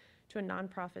provided to a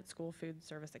nonprofit school food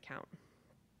service account.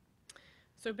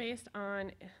 So based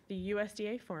on the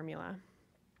USDA formula,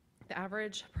 the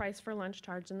average price for lunch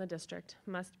charged in the district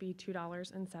must be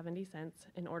 $2.70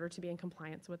 in order to be in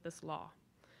compliance with this law.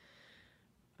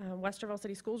 Westerville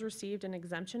City Schools received an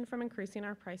exemption from increasing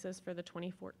our prices for the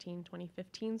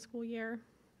 2014-2015 school year,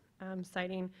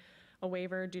 citing a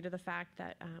waiver due to the fact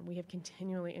that we have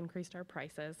continually increased our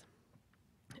prices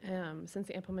since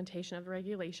the implementation of the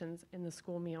regulations in the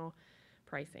school meal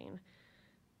pricing.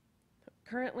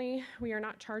 Currently, we are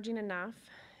not charging enough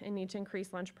and need to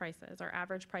increase lunch prices. Our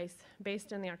average price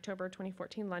based on the October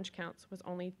 2014 lunch counts was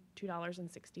only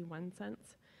 $2.61.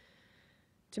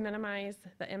 To minimize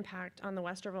the impact on the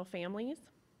Westerville families,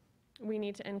 we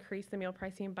need to increase the meal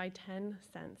pricing by 10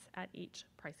 cents at each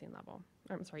pricing level,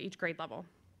 each grade level.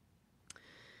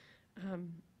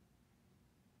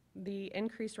 The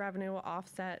increased revenue will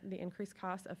offset the increased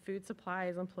cost of food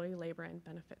supplies, employee labor, and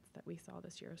benefits that we saw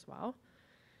this year as well.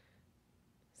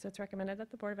 So it's recommended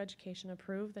that the Board of Education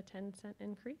approve the 10-cent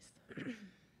increase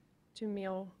to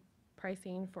meal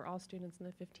pricing for all students in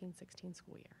the 15-16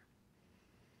 school year.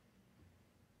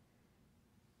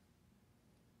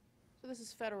 So this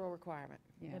is federal requirement.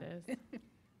 Yeah. It is.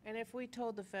 And if we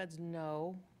told the feds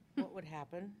no, what would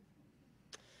happen?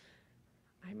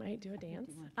 I might do a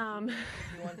dance.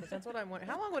 That's what I'm wondering.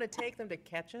 How long would it take them to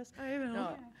catch us? I know.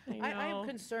 No, I I am know.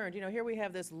 concerned. Here we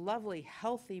have this lovely,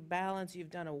 healthy balance. You've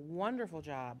done a wonderful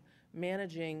job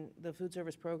managing the food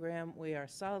service program. We are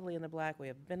solidly in the black. We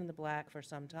have been in the black for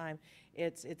some time.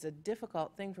 It's a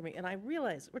difficult thing for me. And I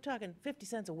realize we're talking 50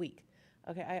 cents a week.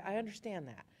 Okay, I understand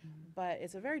that. But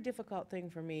it's a very difficult thing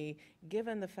for me,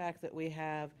 given the fact that we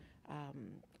have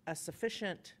a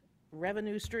sufficient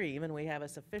revenue stream and we have a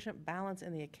sufficient balance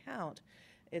in the account.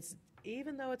 It's,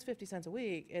 even though it's 50 cents a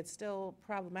week, it's still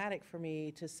problematic for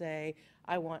me to say,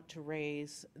 I want to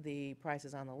raise the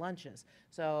prices on the lunches.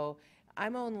 So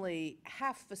I'm only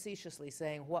half facetiously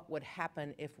saying what would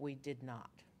happen if we did not.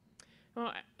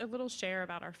 Well, a little share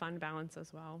about our fund balance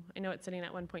as well. I know it's sitting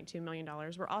at $1.2 million.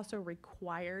 We're also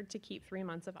required to keep 3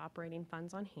 months of operating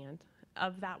funds on hand.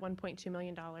 Of that $1.2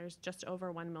 million, just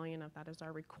over $1 million of that is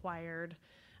our required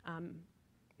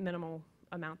minimal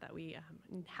amount that we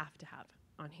have to have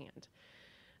on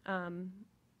hand.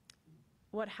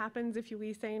 What happens if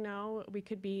we say no? We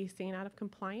could be seen out of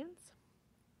compliance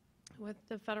with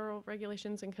the federal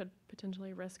regulations and could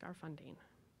potentially risk our funding.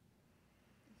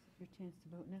 Your chance to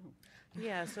vote no.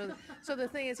 Yeah, so the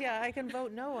thing is, yeah, I can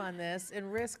vote no on this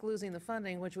and risk losing the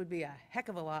funding, which would be a heck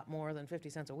of a lot more than 50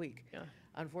 cents a week, Yeah.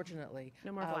 unfortunately.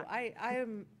 No more black.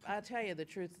 I'll tell you the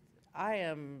truth, I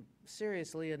am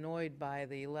seriously annoyed by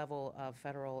the level of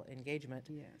federal engagement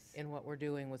Yes. in what we're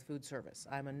doing with food service.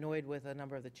 I'm annoyed with a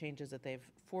number of the changes that they've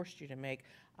forced you to make.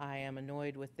 I am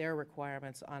annoyed with their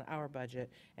requirements on our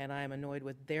budget, and I am annoyed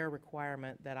with their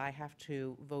requirement that I have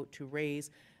to vote to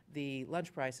raise the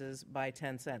lunch prices by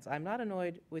 10 cents. I'm not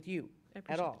annoyed with you I at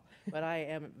appreciate all, but I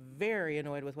am very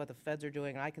annoyed with what the feds are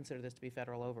doing, and I consider this to be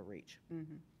federal overreach.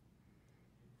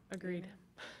 Agreed.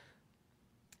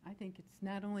 I think it's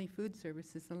not only food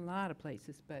service, it's a lot of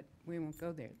places, but we won't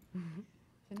go there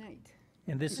tonight.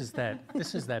 And this is that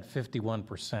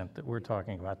 51% that we're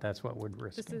talking about. That's what we're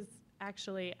risking. This is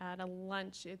actually at a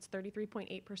lunch, it's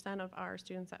 33.8% of our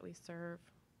students that we serve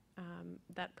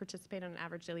that participate on an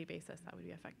average daily basis that would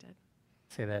be affected.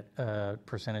 Say that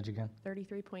percentage again.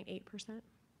 33.8%,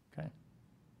 Okay.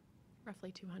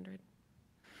 roughly 200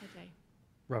 a day.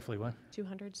 Roughly what?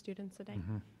 200 students a day.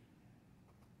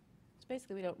 So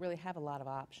basically, we don't really have a lot of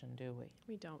option, do we?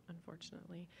 We don't,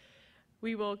 unfortunately.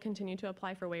 We will continue to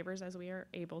apply for waivers as we are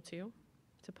able to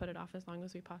put it off as long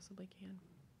as we possibly can.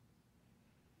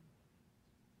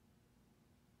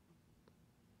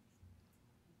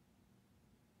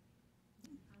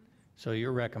 So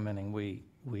you're recommending we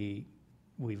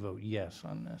vote yes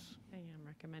on this? I am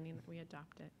recommending that we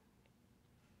adopt it.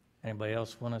 Anybody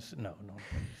else want to? No,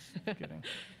 just kidding.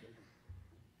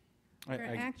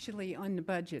 We're actually, on the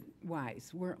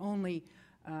budget-wise, we're only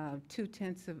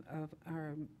 2/10 of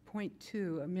our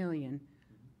 .2 million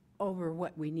over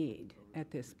what we need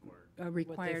at this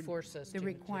required, force us the to,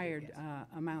 required yes.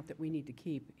 amount that we need to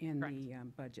keep in Correct. the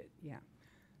budget, yeah.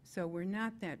 So we're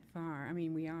not that far. I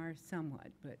mean, we are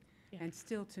somewhat, but, Yeah. and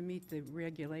still to meet the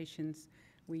regulations,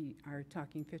 we are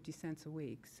talking 50 cents a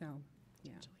week, so,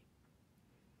 yeah.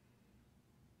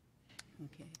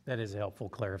 Okay. That is a helpful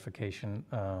clarification,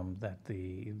 that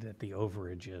the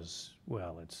overage is,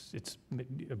 well, it's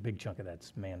a big chunk of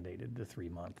that's mandated, the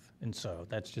 3-month. And so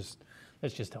that's just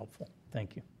helpful.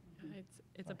 Thank you.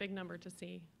 It's a big number to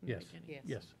see in the Yes. beginning. Yes.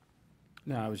 Yes.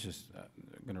 No, I was just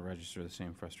going to register the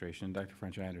same frustration. Dr.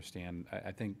 French, I understand.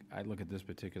 I think I look at this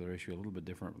particular issue a little bit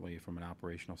differently from an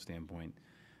operational standpoint.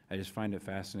 I just find it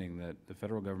fascinating that the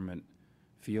federal government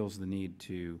feels the need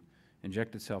to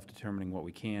inject itself determining what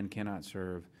we can, cannot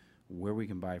serve, where we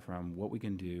can buy from, what we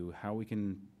can do, how we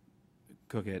can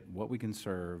cook it, what we can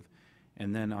serve,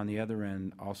 and then on the other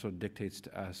end also dictates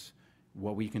to us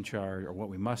what we can charge or what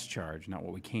we must charge, not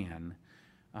what we can.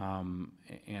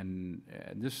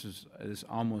 This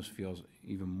almost feels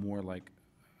even more like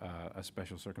a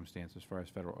special circumstance as far as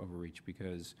federal overreach,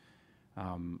 because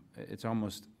it's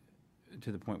almost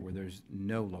to the point where there's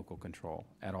no local control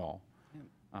at all.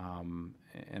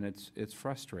 And it's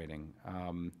frustrating.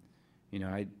 I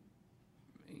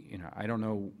don't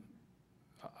know,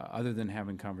 other than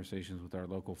having conversations with our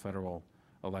local federal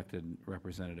elected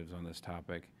representatives on this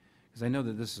topic, because I know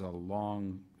that this is a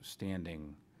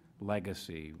long-standing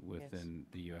legacy within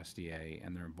the USDA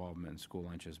and their involvement in school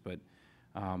lunches. But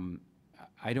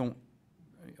I don't,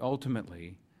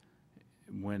 ultimately,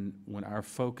 when our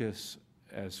focus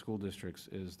as school districts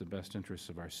is the best interests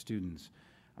of our students,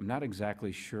 I'm not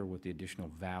exactly sure what the additional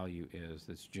value is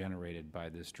that's generated by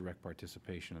this direct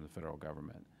participation in the federal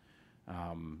government.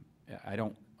 I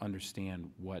don't understand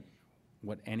what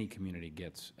any community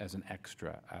gets as an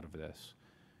extra out of this.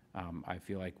 I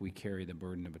feel like we carry the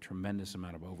burden of a tremendous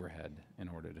amount of overhead in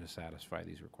order to satisfy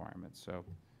these requirements. So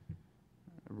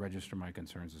register my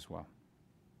concerns as well.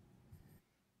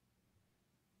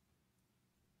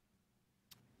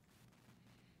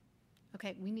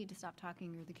 Okay, we need to stop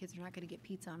talking or the kids are not going to get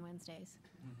pizza on Wednesdays.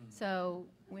 So,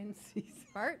 Wednesdays.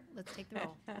 Bart, let's take the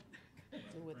roll.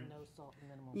 With no salt and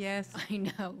minimal. Yes. I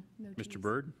know. No cheese, Mr.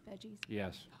 Byrd? veggies.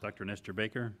 Yes. Dr. Nestor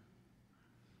Baker?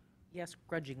 Yes,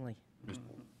 grudgingly.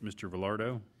 Mr.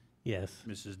 Velardo? Yes.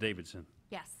 Mrs. Davidson?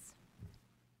 Yes.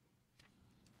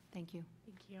 Thank you.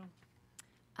 Thank you.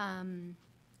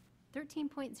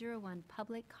 13.01,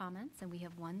 public comments, and we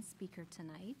have one speaker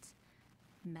tonight,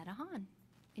 Meta Han,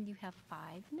 and you have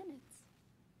 5 minutes.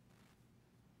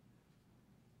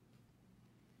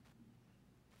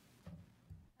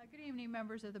 Good evening,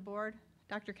 members of the board,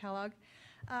 Dr. Kellogg.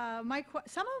 Some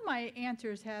of the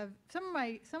answers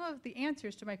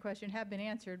to my question have been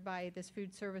answered by this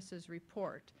food services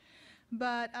report.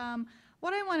 But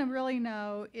what I want to really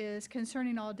know is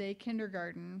concerning all-day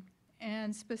kindergarten,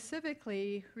 and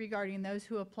specifically regarding those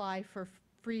who apply for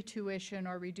free tuition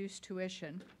or reduced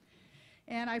tuition.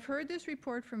 And I've heard this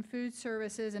report from food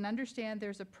services and understand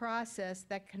there's a process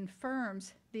that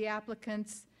confirms the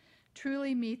applicants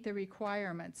truly meet the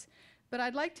requirements. But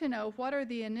I'd like to know, what are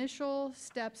the initial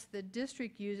steps the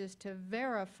district uses to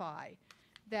verify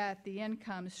that the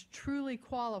incomes truly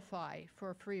qualify for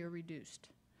a free or reduced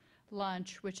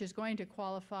lunch, which is going to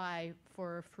qualify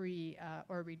for a free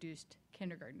or reduced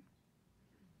kindergarten?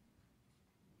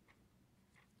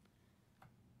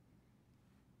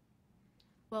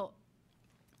 Well,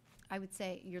 I would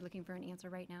say you're looking for an answer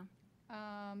right now?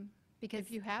 Because,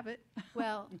 If you have it.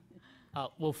 well,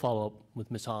 We'll follow up with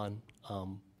Ms. Hahn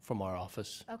from our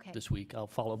office Okay. this week. I'll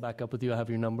follow back up with you. I have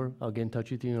your number. I'll get in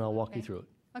touch with you, and I'll walk you Okay. through it.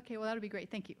 Okay, well, that'll be great.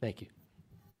 Thank you. Thank you.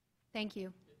 thank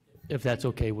you. If that's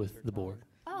okay with the board.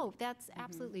 Oh, that's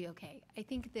absolutely okay. I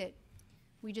think that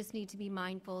we just need to be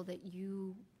mindful that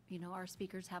our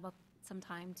speakers have some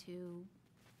time to,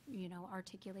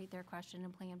 articulate their question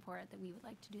and plan for it, that we would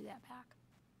like to do that back.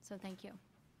 So thank you.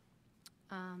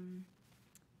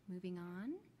 Moving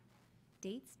on,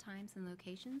 dates, times, and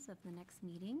locations of the next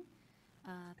meeting.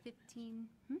 15,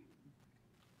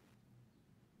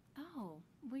 Oh,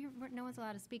 no one's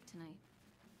allowed to speak tonight.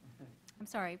 I'm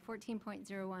sorry,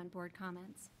 14.01, board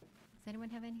comments. Does anyone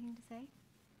have anything to say?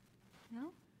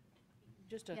 No?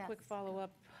 Just a Yes. quick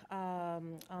follow-up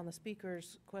on the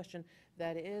speaker's question.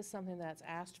 That is something that's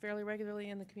asked fairly regularly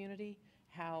in the community,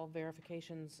 how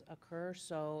verifications occur.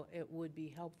 So it would be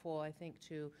helpful, I think,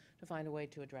 to find a way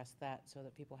to address that so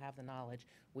that people have the knowledge.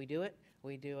 We do it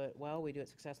well, we do it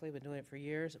successfully, we've been doing it for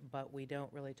years, but we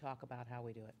don't really talk about how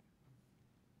we do it.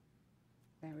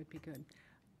 That would be good.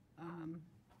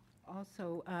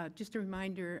 Also, just a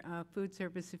reminder, food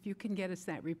service, if you can get us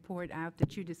that report out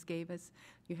that you just gave us,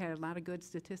 you had a lot of good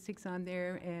statistics on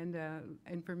there and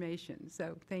information,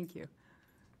 so thank you.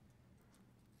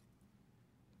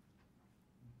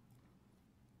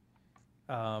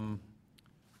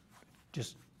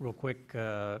 Just real quick,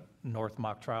 North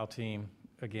Mock Trial Team,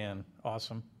 again,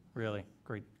 awesome, really,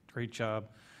 great job.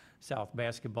 South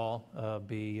Basketball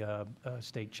be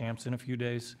state champs in a few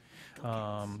days. Did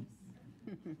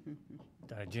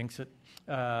I jinx it?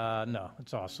 No,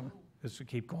 it's awesome. This will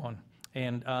keep going.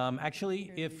 And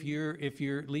actually, if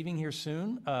you're leaving here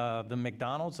soon, the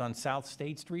McDonald's on South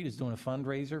State Street is doing a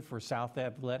fundraiser for South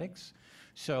Athletics.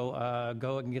 So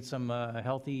go and get some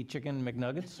healthy chicken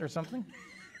McNuggets or something.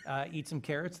 Eat some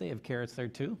carrots. They have carrots there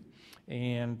too.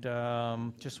 And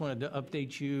just wanted to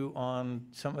update you on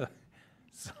some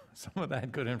of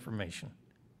that good information.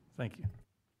 Thank you.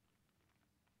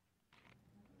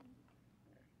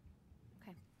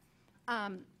 Okay.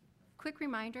 Quick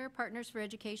reminder, Partners for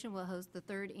Education will host the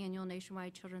 3rd Annual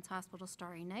Nationwide Children's Hospital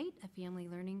Starry Night, a family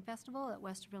learning festival at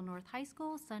Westerville North High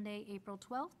School, Sunday, April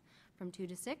 12th from 2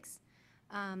 to 6.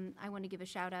 I want to give a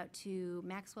shout out to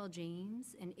Maxwell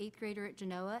James, an 8th grader at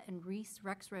Genoa, and Reese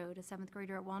Rexroad, a 7th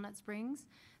grader at Walnut Springs.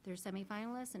 They're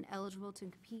semifinalists and eligible to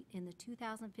compete in the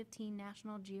 2015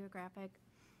 National Geographic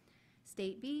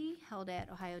State B, held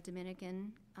at Ohio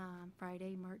Dominican,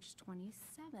 Friday, March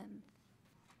 27th.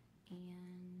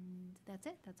 And that's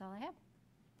it. That's all I have.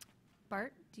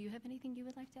 Bart, do you have anything you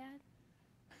would like to add?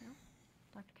 No?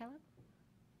 Dr. Kellogg?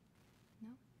 No?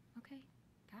 Okay.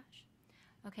 Gosh.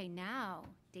 Okay, now,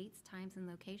 dates, times, and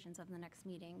locations of the next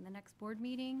meeting. The next board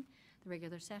meeting, the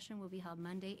regular session will be held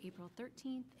Monday, April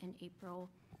 13th and April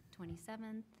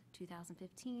 27th,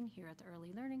 2015, here at the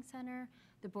Early Learning Center.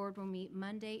 The board will meet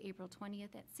Monday, April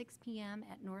 20th at 6 p.m.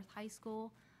 at North High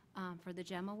School for the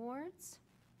GEM Awards.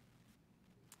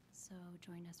 So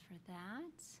join us for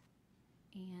that.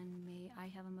 And may I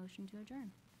have a motion to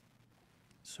adjourn?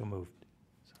 So moved.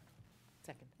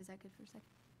 Second. Is that good for a second?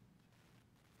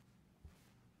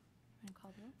 I'm going to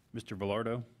call the roll. Mr.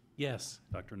 Velardo? Yes.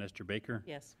 Dr. Nestor Baker?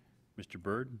 Yes. Mr.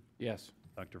 Byrd, Yes.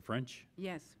 Dr. French,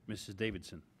 Yes. Mrs.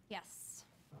 Davidson. Yes.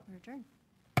 We're adjourned.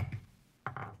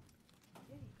 Okay.